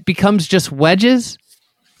and it becomes just wedges,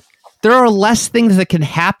 there are less things that can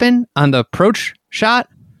happen on the approach shot,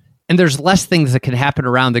 and there's less things that can happen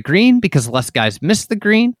around the green because less guys miss the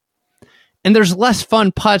green. And there's less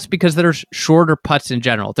fun putts because there's shorter putts in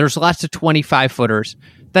general. There's lots of 25-footers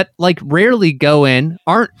that rarely go in,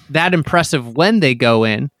 aren't that impressive when they go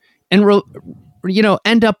in, and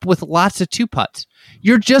end up with lots of 2-putts.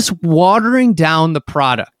 You're just watering down the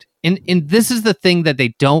product. And this is the thing that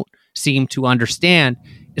they don't seem to understand,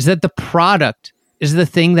 is that the product is the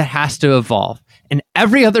thing that has to evolve. And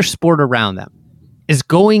every other sport around them is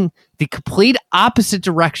going the complete opposite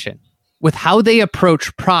direction with how they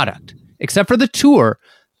approach product. Except for the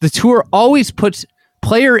tour always puts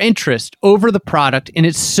player interest over the product, and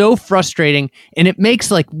it's so frustrating. And it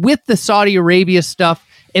makes, with the Saudi Arabia stuff,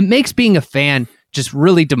 it makes being a fan just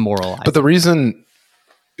really demoralizing. But the reason,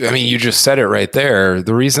 you just said it right there.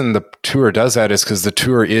 The reason the tour does that is because the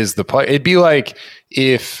tour is the play. It'd be like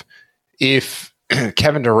if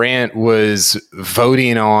Kevin Durant was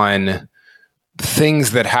voting on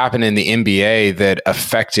things that happen in the NBA that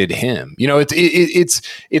affected him.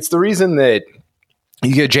 It's the reason that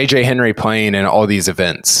you get JJ Henry playing in all these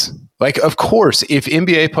events. Of course, if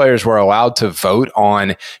NBA players were allowed to vote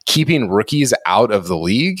on keeping rookies out of the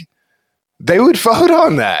league, they would vote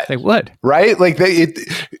on that. They would, right?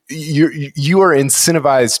 You are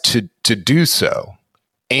incentivized to do so,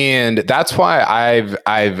 and that's why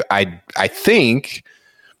I think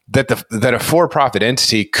that a for-profit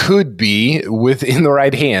entity could be, within the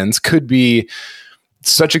right hands, could be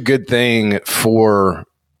such a good thing for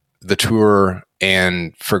the tour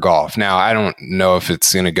and for golf. Now, I don't know if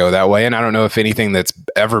it's going to go that way, and I don't know if anything that's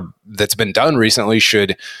been done recently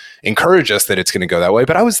should encourage us that it's going to go that way.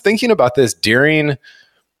 But I was thinking about this during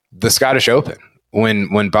the Scottish Open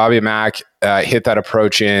when Bobby Mack hit that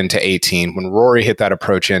approach into 18, when Rory hit that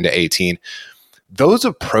approach into 18. Those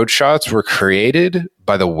approach shots were created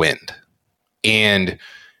by the wind, and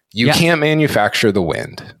you can't manufacture the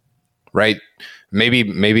wind, right? Maybe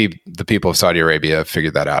the people of Saudi Arabia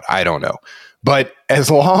figured that out. I don't know. But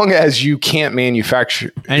as long as you can't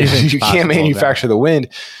manufacture the wind,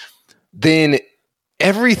 then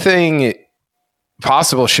everything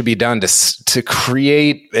possible should be done to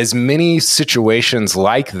create as many situations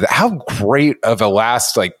like that. How great of a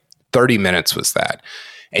last 30 minutes was that?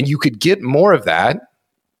 And you could get more of that.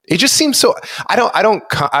 It just seems so.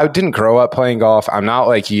 I didn't grow up playing golf. I'm not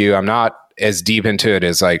like you. I'm not as deep into it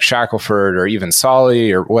as Shackelford or even Solly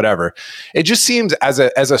or whatever. It just seems as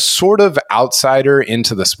a sort of outsider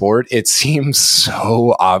into the sport, it seems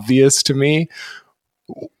so obvious to me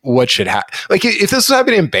what should happen. If this was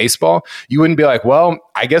happening in baseball, you wouldn't be like, well,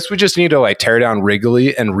 I guess we just need to tear down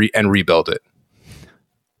Wrigley and rebuild it.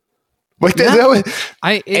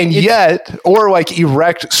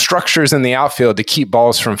 Erect structures in the outfield to keep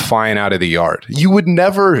balls from flying out of the yard. You would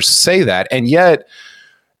never say that. And yet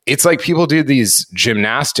it's like people do these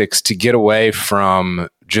gymnastics to get away from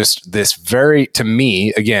just this to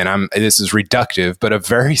me, again, this is reductive, but a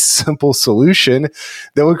very simple solution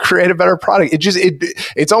that would create a better product.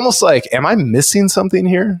 It's almost like, am I missing something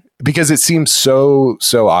here? Because it seems so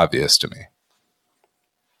obvious to me.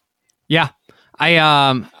 Yeah.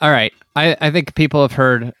 All right. I think people have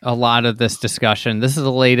heard a lot of this discussion. This is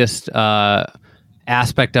the latest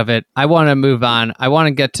aspect of it. I want to move on. I want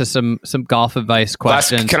to get to some golf advice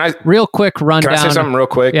questions. Real quick rundown. Can I say something real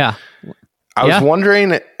quick? Yeah. I was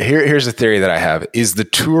wondering, here's a theory that I have. Is the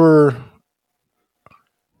tour...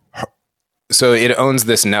 So it owns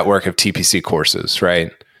this network of TPC courses,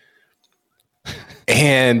 right?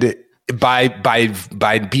 And by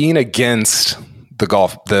being against the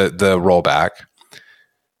golf, the rollback,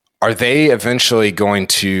 are they eventually going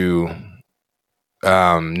to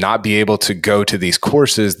not be able to go to these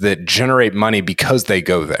courses that generate money because they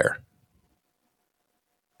go there?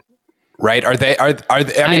 Right? Are they?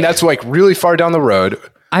 That's really far down the road.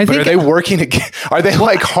 Are they working again? Are they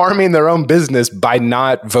harming their own business by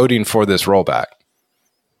not voting for this rollback?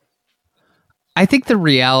 I think the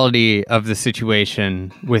reality of the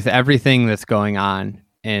situation with everything that's going on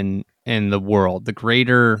in the world, the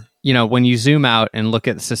greater, when you zoom out and look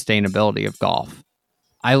at the sustainability of golf,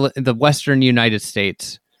 the Western United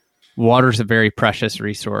States, water is a very precious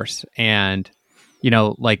resource, and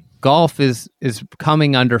like golf is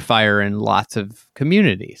coming under fire in lots of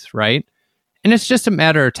communities, right? And it's just a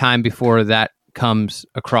matter of time before that comes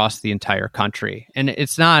across the entire country. And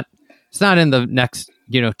it's not in the next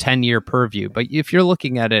 10-year purview, but if you're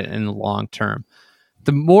looking at it in the long term,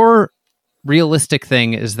 the more realistic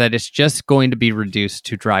thing is that it's just going to be reduced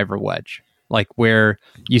to driver wedge, like where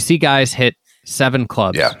you see guys hit 7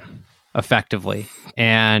 clubs effectively,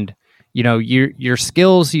 and your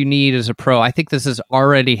skills you need as a pro. I think this is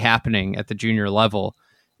already happening at the junior level.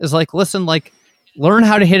 Is like, listen, like, learn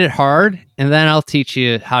how to hit it hard, and then I'll teach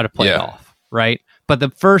you how to play golf, right? But the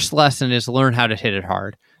first lesson is learn how to hit it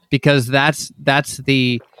hard, because that's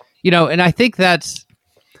the, and I think that's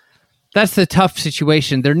the tough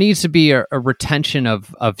situation. There needs to be a retention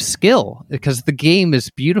of skill, because the game is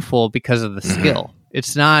beautiful because of the skill.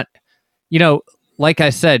 It's not, like I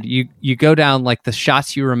said, you go down, like, the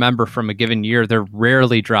shots you remember from a given year, they're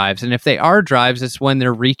rarely drives. And if they are drives, it's when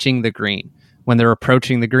they're reaching the green, when they're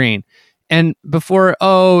approaching the green. And before,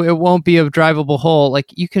 it won't be a drivable hole, like,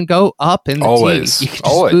 you can go up in the tee. You can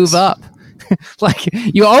just move up. Like,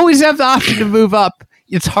 you always have the option to move up.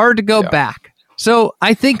 It's hard to go back. So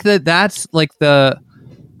I think that's like the,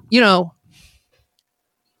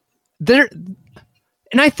 there.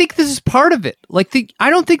 And I think this is part of it. Like, I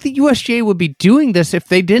don't think the USGA would be doing this if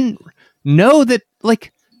they didn't know that,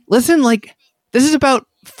 like, listen, like, this is about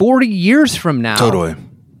 40 years from now. Totally.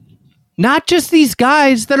 Not just these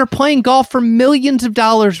guys that are playing golf for millions of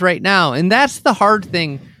dollars right now. And that's the hard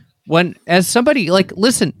thing when, as somebody, like,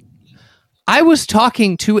 listen, I was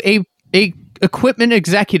talking to a equipment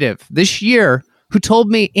executive this year who told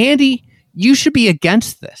me, Andy, you should be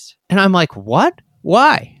against this. And I'm like, what?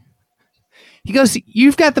 Why? He goes,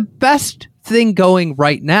 you've got the best thing going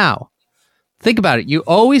right now. Think about it. You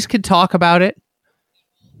always can talk about it.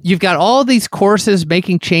 You've got all these courses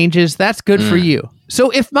making changes. That's good for you. So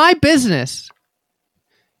if my business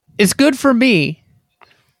is good for me,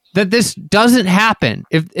 that this doesn't happen,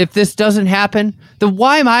 if this doesn't happen, then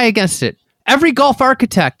why am I against it? Every golf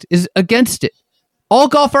architect is against it. All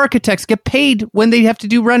golf architects get paid when they have to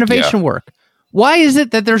do renovation work. Why is it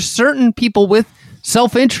that there's certain people with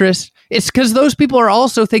self-interest? It's because those people are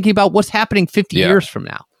also thinking about what's happening 50 years from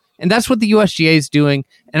now. And that's what the USGA is doing.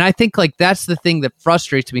 And I think, like, that's the thing that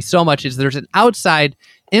frustrates me so much, is there's an outsized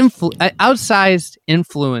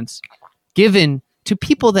influence given to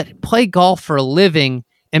people that play golf for a living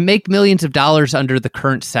and make millions of dollars under the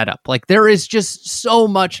current setup. Like, there is just so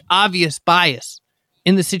much obvious bias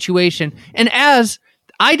in the situation. And as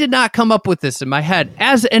I did not come up with this in my head,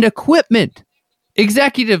 as an equipment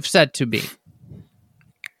executive said to me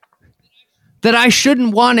that I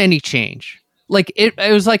shouldn't want any change. Like, it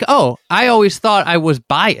was like, I always thought I was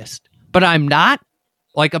biased, but I'm not.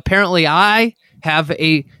 Like, apparently I have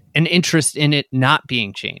an interest in it not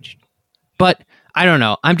being changed. But I don't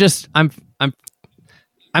know. I'm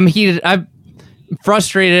heated. I'm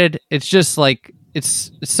frustrated. It's just like,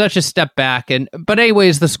 it's such a step back. But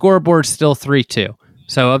anyways, the scoreboard's still 3-2.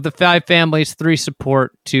 So of the 5 families, 3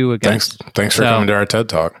 support, 2 against. Thanks for coming to our TED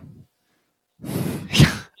Talk.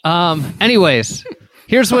 Anyways,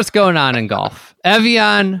 here's what's going on in golf.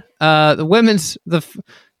 Evian, the women's,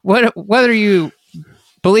 whether you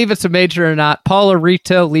believe it's a major or not, Paula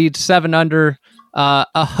Rito leads 7 under.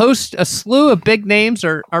 A slew of big names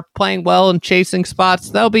are playing well and chasing spots.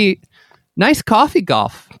 That'll be nice coffee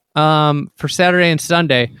golf for Saturday and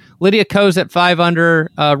Sunday. Lydia Ko's at 5 under.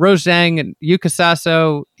 Rose Zhang and Yuka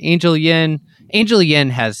Sasso, Angel Yin. Angel Yin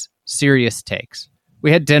has serious takes.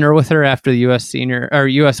 We had dinner with her after the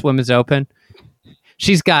U.S. Women's Open.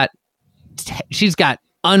 She's got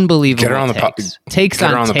unbelievable takes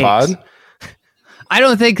on takes. Pod. I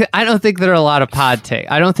don't think there are a lot of pod takes.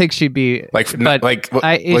 I don't think she'd be like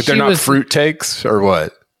they're not fruit takes or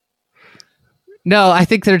what? No, I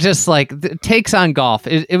think they're just like takes on golf.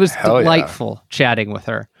 It was delightful chatting with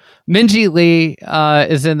her. Minjee Lee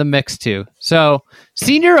is in the mix too. So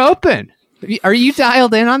Senior Open. Are you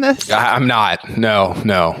dialed in on this? I'm not. No.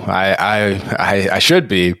 I should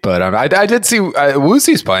be, but I did see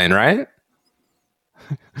Woozy's playing, right?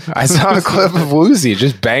 I saw a clip of Woozy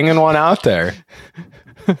just banging one out there.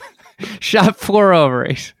 Shot 4 over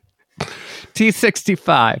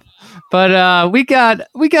T65. But we got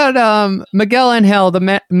Miguel Angel,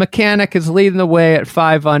 the mechanic, is leading the way at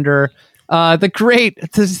 5 under.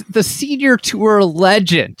 the senior tour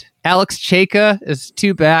legend, Alex Chayka is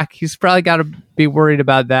back. He's probably got to be worried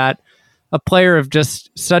about that. A player of just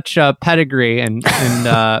such a pedigree and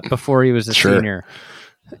before he was a senior.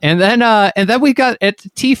 And then we got at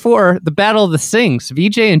T4, the Battle of the Sings.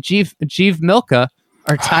 VJ and Jeev Milka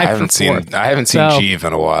are tied for fourth. I haven't seen Jeev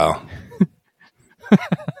in a while.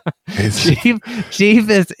 Jeev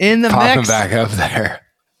is in the popping mix. Back up there.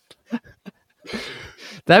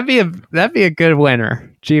 That'd be a good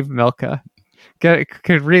winner. Jeev Milka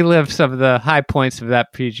could relive some of the high points of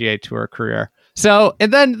that PGA Tour career. So,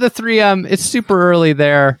 and then the 3M, it's super early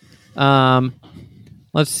there.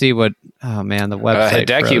 Let's see what. Oh man, the website.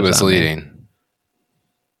 Hideki was leading.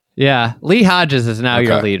 Yeah, Lee Hodges is now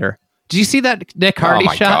your leader. Did you see that Nick Hardy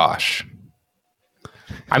shot? Oh my gosh!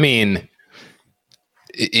 I mean,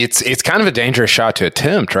 it's kind of a dangerous shot to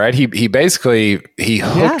attempt, right? He basically hooked.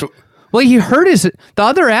 Yeah. Well, he hurt the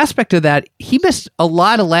other aspect of that. He missed a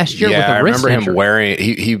lot of last year with a wrist injury. I remember him wearing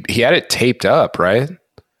he had it taped up, right?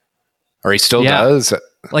 Or he still does.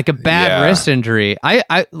 Like a bad wrist injury.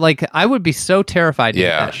 I would be so terrified to hit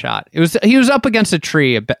that shot. He was up against a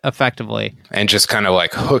tree effectively. And just kind of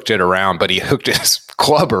like hooked it around, but he hooked his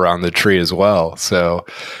club around the tree as well. So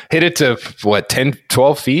hit it to 10,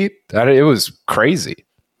 12 feet? It was crazy.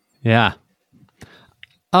 Yeah.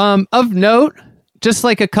 Of note, just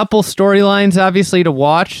like a couple storylines obviously to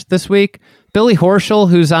watch this week. Billy Horschel,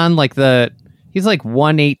 who's on he's like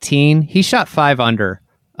 118. He shot 5 under.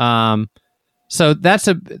 So that's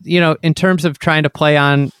in terms of trying to play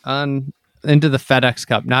on into the FedEx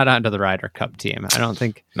Cup, not onto the Ryder Cup team. I don't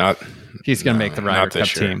think he's going to make the Ryder Cup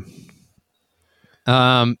team.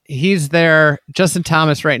 He's there. Justin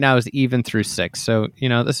Thomas right now is even through 6. So,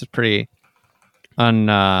 this is pretty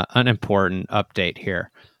unimportant update here.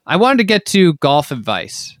 I wanted to get to golf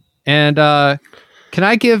advice. And can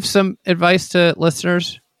I give some advice to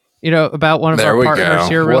listeners, about one of our partners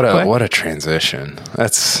here real quick? What a transition.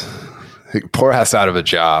 That's... Poor ass out of a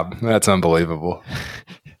job. That's unbelievable.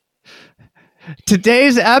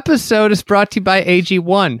 Today's episode is brought to you by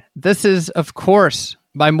AG1. This is, of course,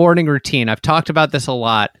 my morning routine. I've talked about this a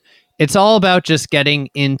lot. It's all about just getting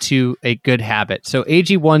into a good habit. So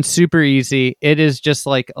AG1, super easy. It is just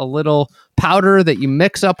like a little powder that you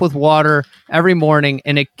mix up with water every morning,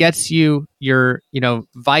 and it gets you your,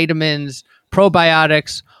 vitamins,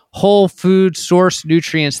 probiotics, whole food source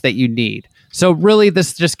nutrients that you need. So really,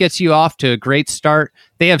 this just gets you off to a great start.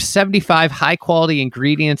 They have 75 high-quality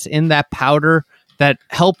ingredients in that powder that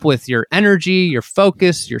help with your energy, your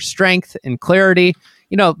focus, your strength, and clarity.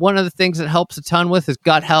 One of the things that helps a ton with is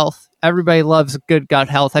gut health. Everybody loves good gut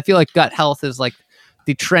health. I feel like gut health is like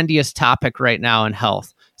the trendiest topic right now in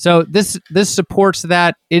health. So this supports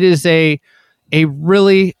that. It is a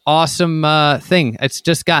really awesome thing. It's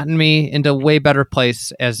just gotten me into a way better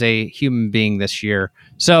place as a human being this year.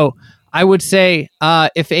 So I would say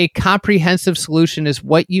if a comprehensive solution is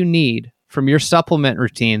what you need from your supplement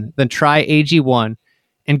routine, then try AG1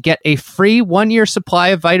 and get a free 1-year supply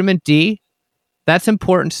of vitamin D. That's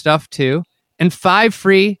important stuff too. And 5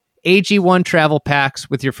 free AG1 travel packs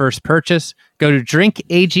with your first purchase. Go to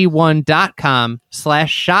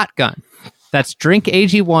drinkag1.com/shotgun. That's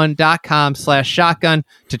drinkag1.com/shotgun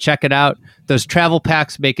to check it out. Those travel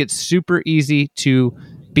packs make it super easy to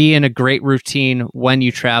be in a great routine when you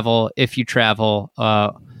travel, if you travel,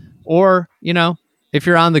 or, if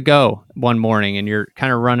you're on the go one morning and you're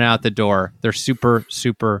kind of running out the door. They're super,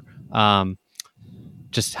 super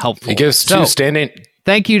just helpful. It gives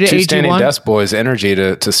thank you to two AG1. Standing desk boys energy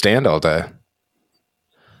to stand all day.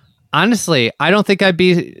 Honestly, I don't think I'd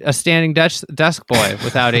be a standing desk boy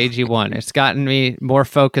without AG1. It's gotten me more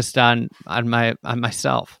focused on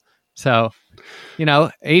myself. So,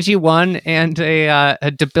 AG1 and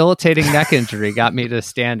a debilitating neck injury got me to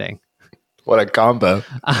standing. What a combo.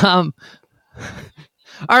 All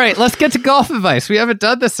right, let's get to golf advice. We haven't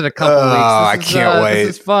done this in a couple weeks. I can't wait.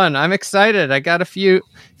 This is fun. I'm excited. I got a few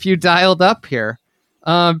dialed up here.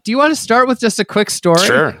 Do you want to start with just a quick story?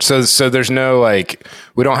 Sure. So there's no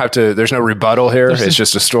there's no rebuttal here. It's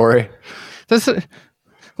just a story.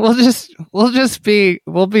 We'll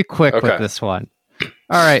be quick with this one.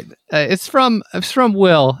 All right. It's from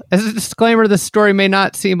Will. As a disclaimer, this story may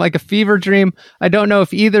not seem like a fever dream. I don't know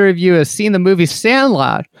if either of you has seen the movie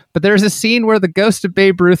Sandlot, but there's a scene where the ghost of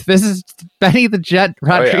Babe Ruth visits Benny the Jet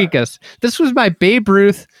Rodriguez. Oh, yeah. This was my Babe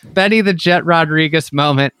Ruth, Benny the Jet Rodriguez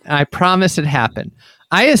moment, and I promise it happened.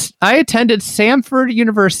 I attended Samford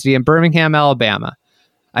University in Birmingham, Alabama.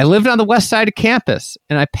 I lived on the west side of campus,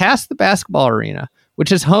 and I passed the basketball arena,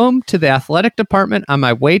 which is home to the athletic department, on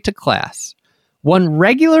my way to class. One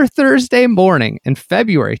regular Thursday morning in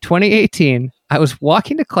February 2018, I was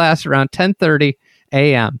walking to class around 10:30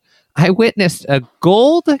 a.m. I witnessed a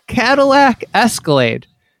gold Cadillac Escalade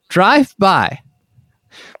drive by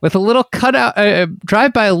a little cutout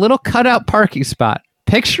parking spot.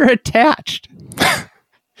 Picture attached.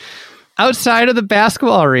 Outside of the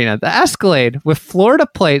basketball arena, the Escalade with Florida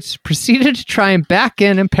plates proceeded to try and back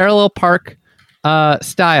in parallel park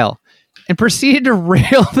style and proceeded to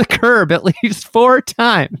rail the curb at least 4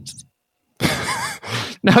 times.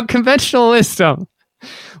 Now, conventional wisdom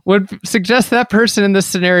would suggest that person in this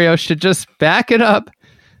scenario should just back it up,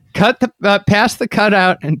 cut past the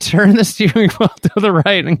cutout, and turn the steering wheel to the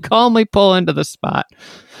right and calmly pull into the spot.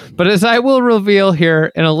 But as I will reveal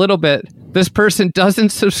here in a little bit, this person doesn't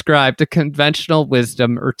subscribe to conventional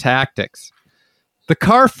wisdom or tactics. The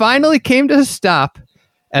car finally came to a stop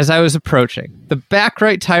as I was approaching. The back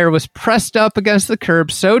right tire was pressed up against the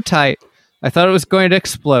curb so tight, I thought it was going to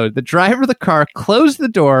explode. The driver of the car closed the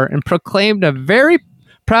door and proclaimed in a very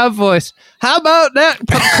proud voice, "How about that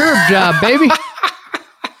curb job, baby?"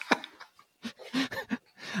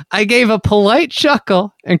 I gave a polite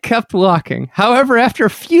chuckle and kept walking. However, after a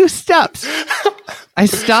few steps, I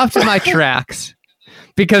stopped in my tracks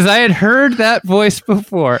because I had heard that voice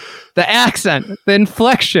before. The accent, the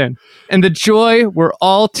inflection, and the joy were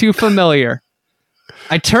all too familiar.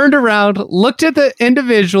 I turned around, looked at the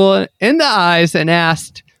individual in the eyes, and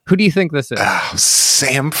asked, "Who do you think this is?"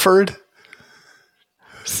 Samford?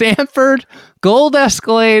 Sanford, gold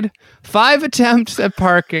Escalade, 5 attempts at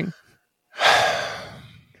parking.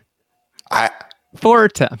 4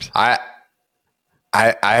 attempts.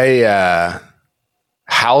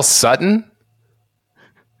 Hal Sutton?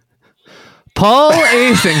 Paul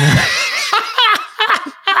Asinger.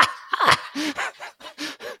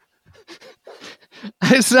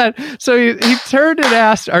 I said, so he turned and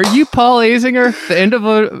asked, "Are you Paul Asinger?" The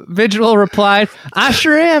individual replied, "I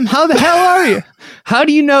sure am. How the hell are you? How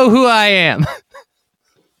do you know who I am?"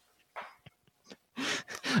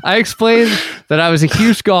 I explained that I was a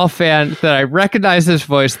huge golf fan, that I recognized his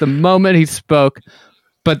voice the moment he spoke,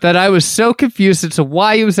 but that I was so confused as to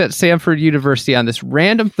why he was at Samford University on this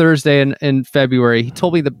random Thursday in February. He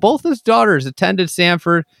told me that both his daughters attended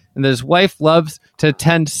Samford and that his wife loves to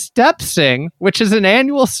attend Step Sing, which is an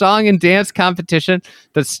annual song and dance competition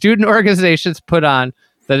that student organizations put on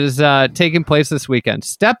that is taking place this weekend.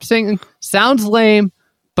 Step Sing sounds lame,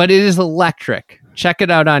 but it is electric. Check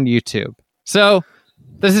it out on YouTube. So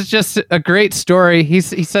this is just a great story. He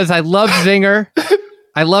says, "I love Zinger.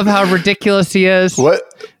 I love how ridiculous he is." What?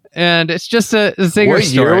 And it's just a Zinger What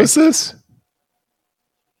story. year was this?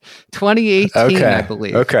 2018, Okay. I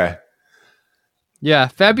believe. Okay. Yeah,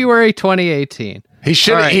 February 2018. He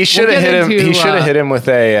should All right, he should we'll have get hit him. into, He should have hit him with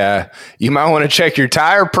a. You might want to check your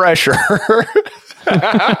tire pressure.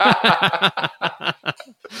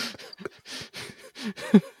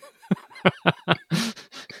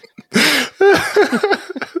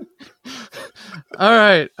 All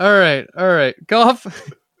right.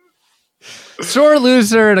 Golf. Sore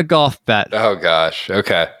loser and a golf bet. Oh gosh.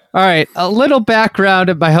 Okay. All right, a little background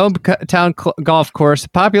at my hometown golf course. A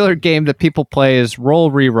popular game that people play is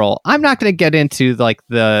roll re-roll. I'm not going to get into like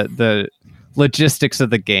the logistics of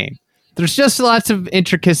the game. There's just lots of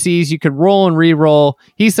intricacies. You could roll and re-roll.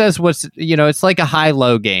 He says it's like a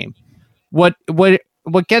high-low game. What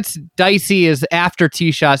gets dicey is after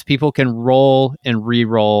tee shots, people can roll and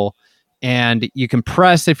re-roll, and you can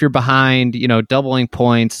press if you're behind, doubling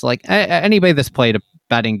points. Like anybody that's played a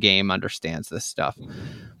betting game understands this stuff.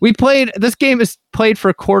 This game is played for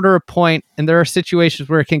a quarter a point, and there are situations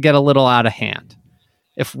where it can get a little out of hand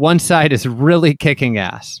if one side is really kicking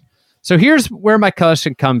ass. So here's where my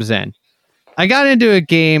question comes in. I got into a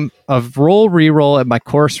game of roll re-roll at my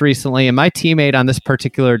course recently, and my teammate on this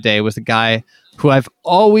particular day was a guy who I've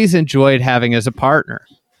always enjoyed having as a partner.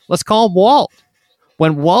 Let's call him Walt.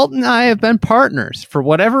 When Walt and I have been partners, for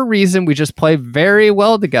whatever reason, we just play very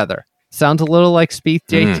well together. Sounds a little like Spieth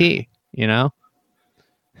JT,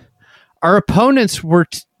 Our opponents were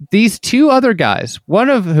these 2 other guys, one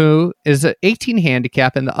of who is an 18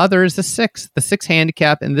 handicap and the other is the 6. The 6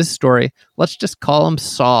 handicap in this story, let's just call him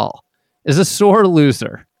Saul, is a sore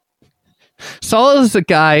loser. Saul is a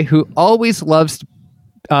guy who always loves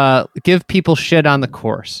to give people shit on the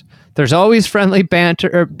course. There's always friendly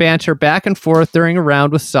banter back and forth during a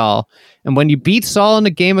round with Saul. And when you beat Saul in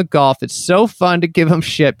a game of golf, it's so fun to give him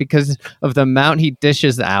shit because of the amount he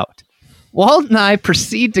dishes out. Walt and I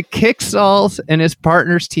proceed to kick Saul's and his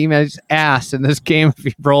partner's teammate's ass in this game of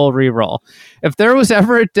roll re-roll. If there was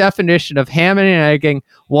ever a definition of hamming and egging,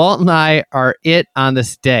 Walt and I are it on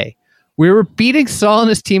this day. We were beating Saul and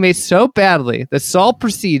his teammates so badly that Saul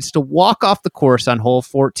proceeds to walk off the course on hole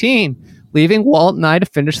 14, leaving Walt and I to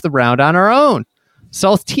finish the round on our own.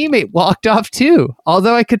 Saul's teammate walked off too,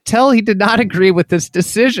 although I could tell he did not agree with this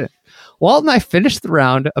decision. Walt and I finished the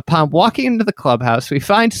round. Upon walking into the clubhouse, we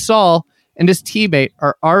find Saul and his teammate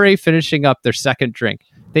are already finishing up their second drink.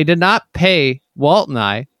 They did not pay Walt and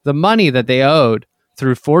I the money that they owed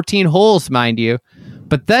through 14 holes, mind you.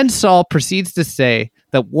 But then Saul proceeds to say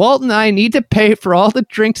that Walt and I need to pay for all the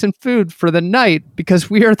drinks and food for the night because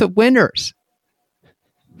we are the winners.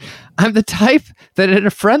 I'm the type that in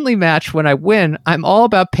a friendly match, when I win, I'm all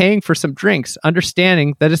about paying for some drinks,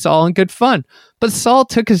 understanding that it's all in good fun. But Saul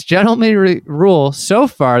took his gentlemanly rule so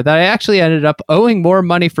far that I actually ended up owing more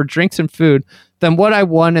money for drinks and food than what I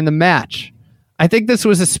won in the match. I think this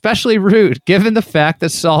was especially rude, given the fact that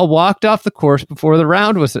Saul walked off the course before the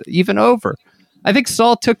round was even over. I think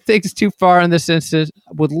Saul took things too far in this instance.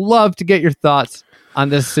 Would love to get your thoughts on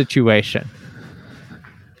this situation.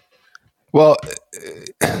 Well,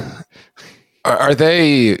 are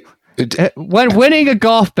they... When winning a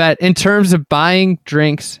golf bet in terms of buying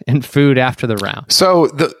drinks and food after the round. So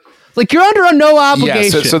you're under a no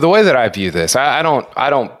obligation. Yeah, so the way that I view this, I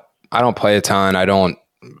don't play a ton. I don't,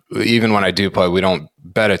 even when I do play, we don't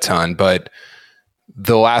bet a ton. But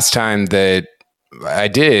the last time that I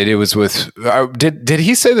did, it was with, did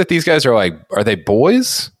he say that these guys are they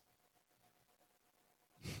boys?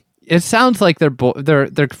 It sounds like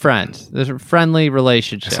they're friends. There's a friendly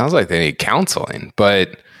relationship. It sounds like they need counseling,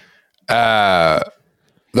 but the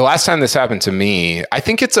last time this happened to me, I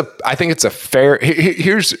think it's a fair.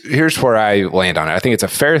 Here's where I land on it. I think it's a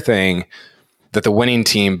fair thing that the winning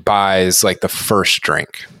team buys like the first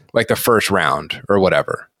drink, like the first round or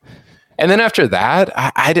whatever, and then after that,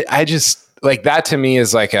 I just like that to me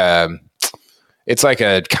is like it's like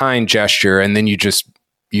a kind gesture, and then you just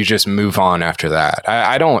move on after that.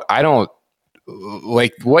 I don't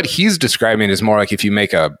like what he's describing is more like if you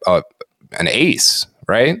make an ace,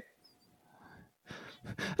 right?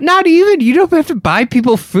 Not even. You don't have to buy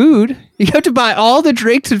people food. You have to buy all the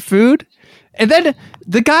drinks and food. And then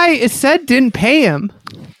the guy, it said, didn't pay him.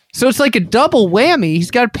 So it's like a double whammy.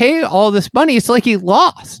 He's got to pay all this money. It's like he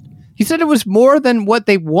lost. He said it was more than what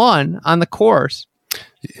they won on the course.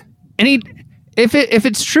 And if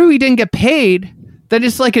it's true he didn't get paid, then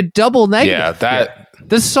it's like a double negative. Yeah,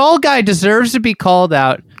 the Saul guy deserves to be called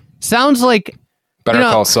out. Sounds like better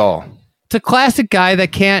call Saul. It's a classic guy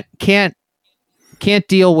that can't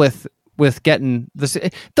deal with getting this.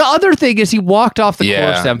 The other thing is he walked off the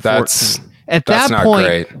course at 14. At that point,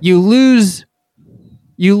 great. You lose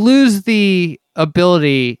the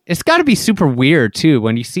ability. It's got to be super weird too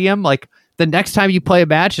when you see him. Like the next time you play a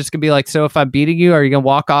match, it's gonna be like, so if I'm beating you, are you gonna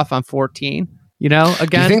walk off on 14? You know,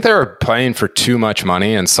 again. Do you think they were playing for too much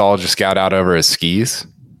money and Saul just got out over his skis?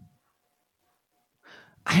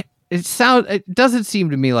 It doesn't seem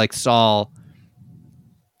to me like Saul,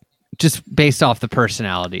 just based off the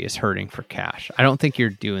personality, is hurting for cash. I don't think you're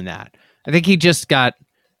doing that. I think he just got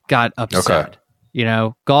upset. Okay. You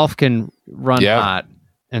know, golf can run hot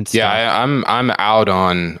and stuff. Yeah,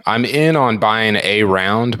 I'm in on buying a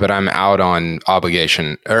round, but I'm out on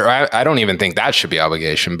obligation. Or I don't even think that should be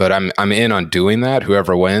obligation, but I'm in on doing that,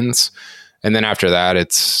 whoever wins. And then after that,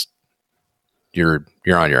 it's you're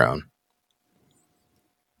on your own.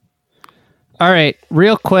 All right,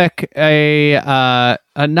 real quick, a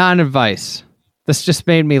non-advice. This just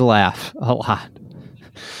made me laugh a lot.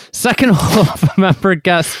 Second hole of a member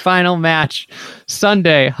guest final match,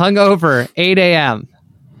 Sunday, hungover, 8 a.m.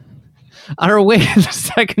 On our way to the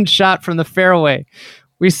second shot from the fairway,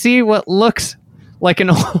 we see what looks like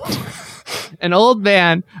an old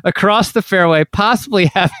man across the fairway, possibly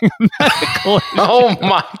having a medical issue. Oh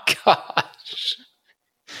my gosh.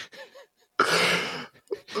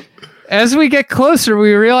 As we get closer,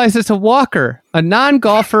 we realize it's a walker, a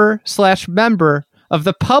non-golfer / member of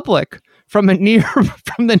the public from the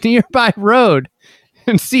nearby road,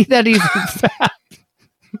 and see that he's in fact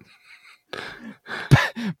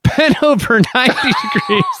bent over 90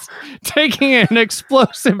 degrees, taking an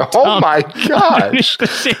explosive dump. Oh my gosh. The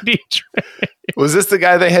shady tree. Was this the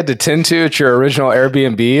guy they had to tend to at your original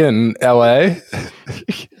Airbnb in LA?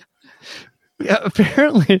 Yeah,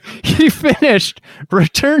 apparently he finished,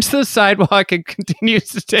 returned to the sidewalk, and continues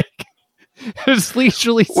to take his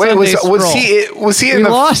leisurely Sunday stroll. Was he in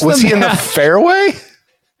the fairway?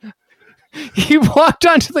 He walked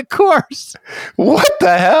onto the course. What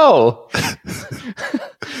the hell?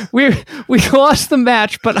 We lost the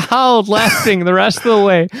match, but howled laughing the rest of the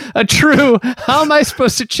way. A true, how am I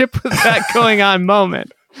supposed to chip with that going on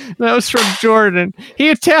moment. That was from Jordan. He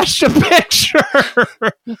attached a picture.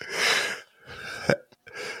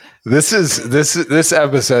 This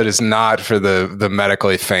episode is not for the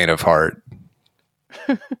medically faint of heart.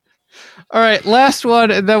 All right, last one,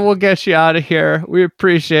 and then we'll get you out of here. We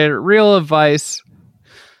appreciate it. Real advice.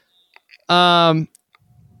 Here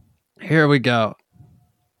we go.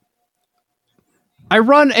 I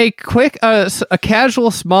run a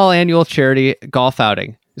casual, small annual charity golf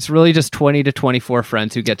outing. It's really just 20 to 24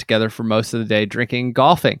 friends who get together for most of the day drinking and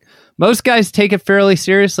golfing. Most guys take it fairly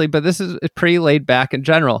seriously, but this is pretty laid back in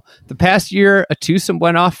general. The past year, a twosome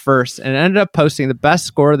went off first and ended up posting the best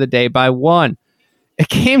score of the day by one. It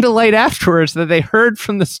came to light afterwards that they heard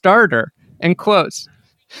from the starter, in quotes,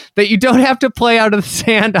 that you don't have to play out of the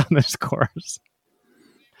sand on this course.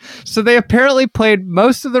 So they apparently played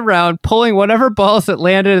most of the round, pulling whatever balls that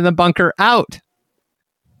landed in the bunker out.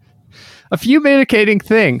 A few mitigating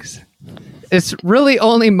things. It's really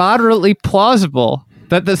only moderately plausible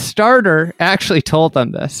that the starter actually told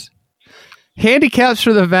them this. Handicaps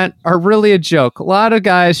for the event are really a joke. A lot of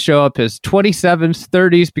guys show up as 27s,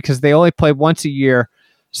 30s because they only play once a year.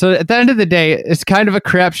 So at the end of the day, it's kind of a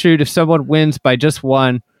crapshoot if someone wins by just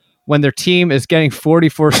one when their team is getting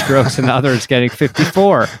 44 strokes and the other is getting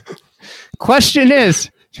 54. Question is,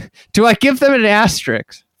 do I give them an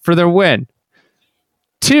asterisk for their win?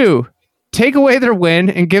 2, take away their win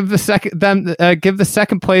and give the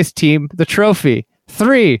second place team the trophy.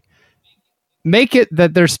 3, make it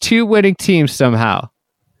that there's 2 winning teams somehow.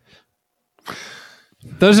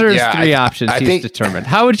 Those are his 3 options he's determined.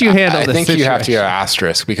 How would you handle this situation? I think you have to go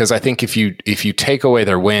asterisk, because I think if you take away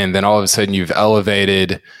their win, then all of a sudden you've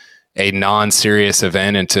elevated a non-serious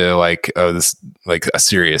event into like a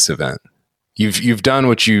serious event. You've done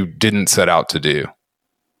what you didn't set out to do,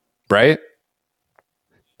 right?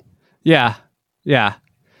 Yeah.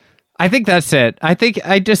 I think that's it.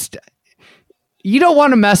 You don't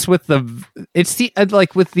want to mess with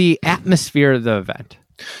with the atmosphere of the event.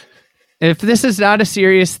 If this is not a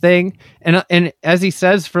serious thing, and as he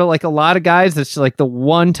says, for like a lot of guys, it's like the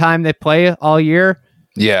one time they play all year.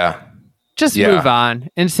 Yeah. Just move on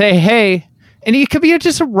and say, hey, and it could be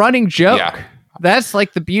just a running joke. Yeah. That's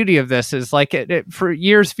like the beauty of this is like for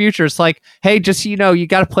years future. It's like, hey, just, you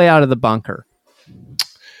got to play out of the bunker.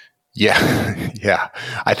 Yeah. Yeah.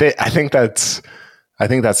 I think that's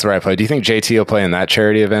the right play. Do you think JT will play in that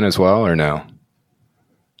charity event as well, or no?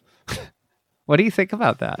 What do you think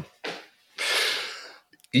about that?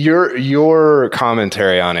 Your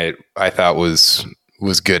commentary on it, I thought was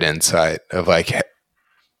good insight of like,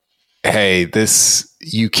 hey, this,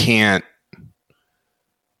 you can't,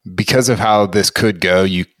 because of how this could go,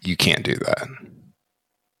 you can't do that.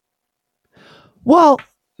 Well,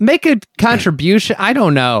 make a contribution. I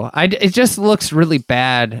don't know. It just looks really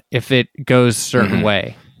bad if it goes a certain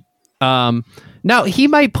way. Now, he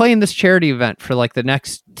might play in this charity event for like the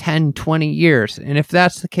next 10, 20 years. And if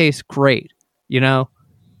that's the case, great.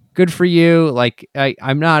 Good for you. Like,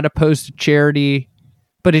 I'm not opposed to charity,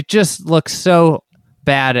 but it just looks so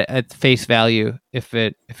bad at face value if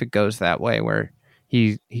it goes that way, where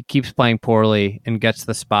he keeps playing poorly and gets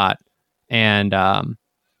the spot and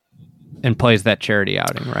plays that charity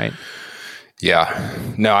outing, right? Yeah,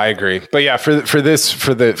 no, I agree. But yeah, for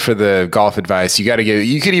the golf advice,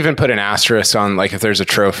 you could even put an asterisk on, like, if there's a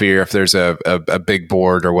trophy or if there's a big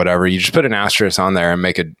board or whatever, you just put an asterisk on there and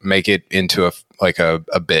make it into a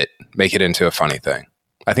bit, make it into a funny thing.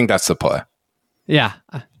 I think that's the play. Yeah,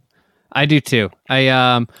 I do too.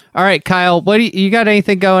 All right, Kyle, what you got?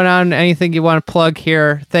 Anything going on? Anything you want to plug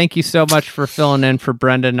here? Thank you so much for filling in for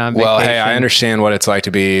Brendan on vacation. Well, hey, I understand what it's like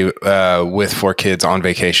to be with 4 kids on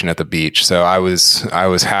vacation at the beach. So I was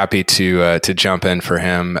happy to jump in for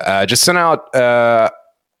him. Just sent out my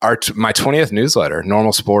 20th newsletter,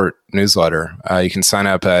 Normal Sport newsletter. You can sign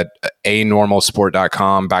up at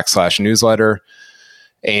anormalsport.com/newsletter.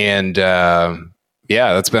 And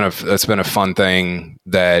yeah, that's been a fun thing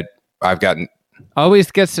that I've gotten.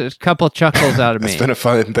 Always gets a couple chuckles out of me. It's been a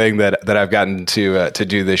fun thing that I've gotten to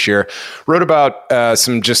do this year. Wrote about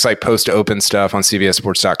some just like post-open stuff on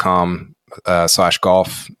cbssports.com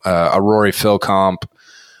 /golf, a Rory Phil comp,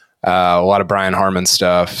 a lot of Brian Harmon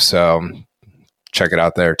stuff. So check it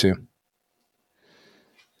out there too.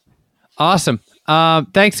 Awesome.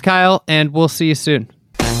 Thanks, Kyle, and we'll see you soon.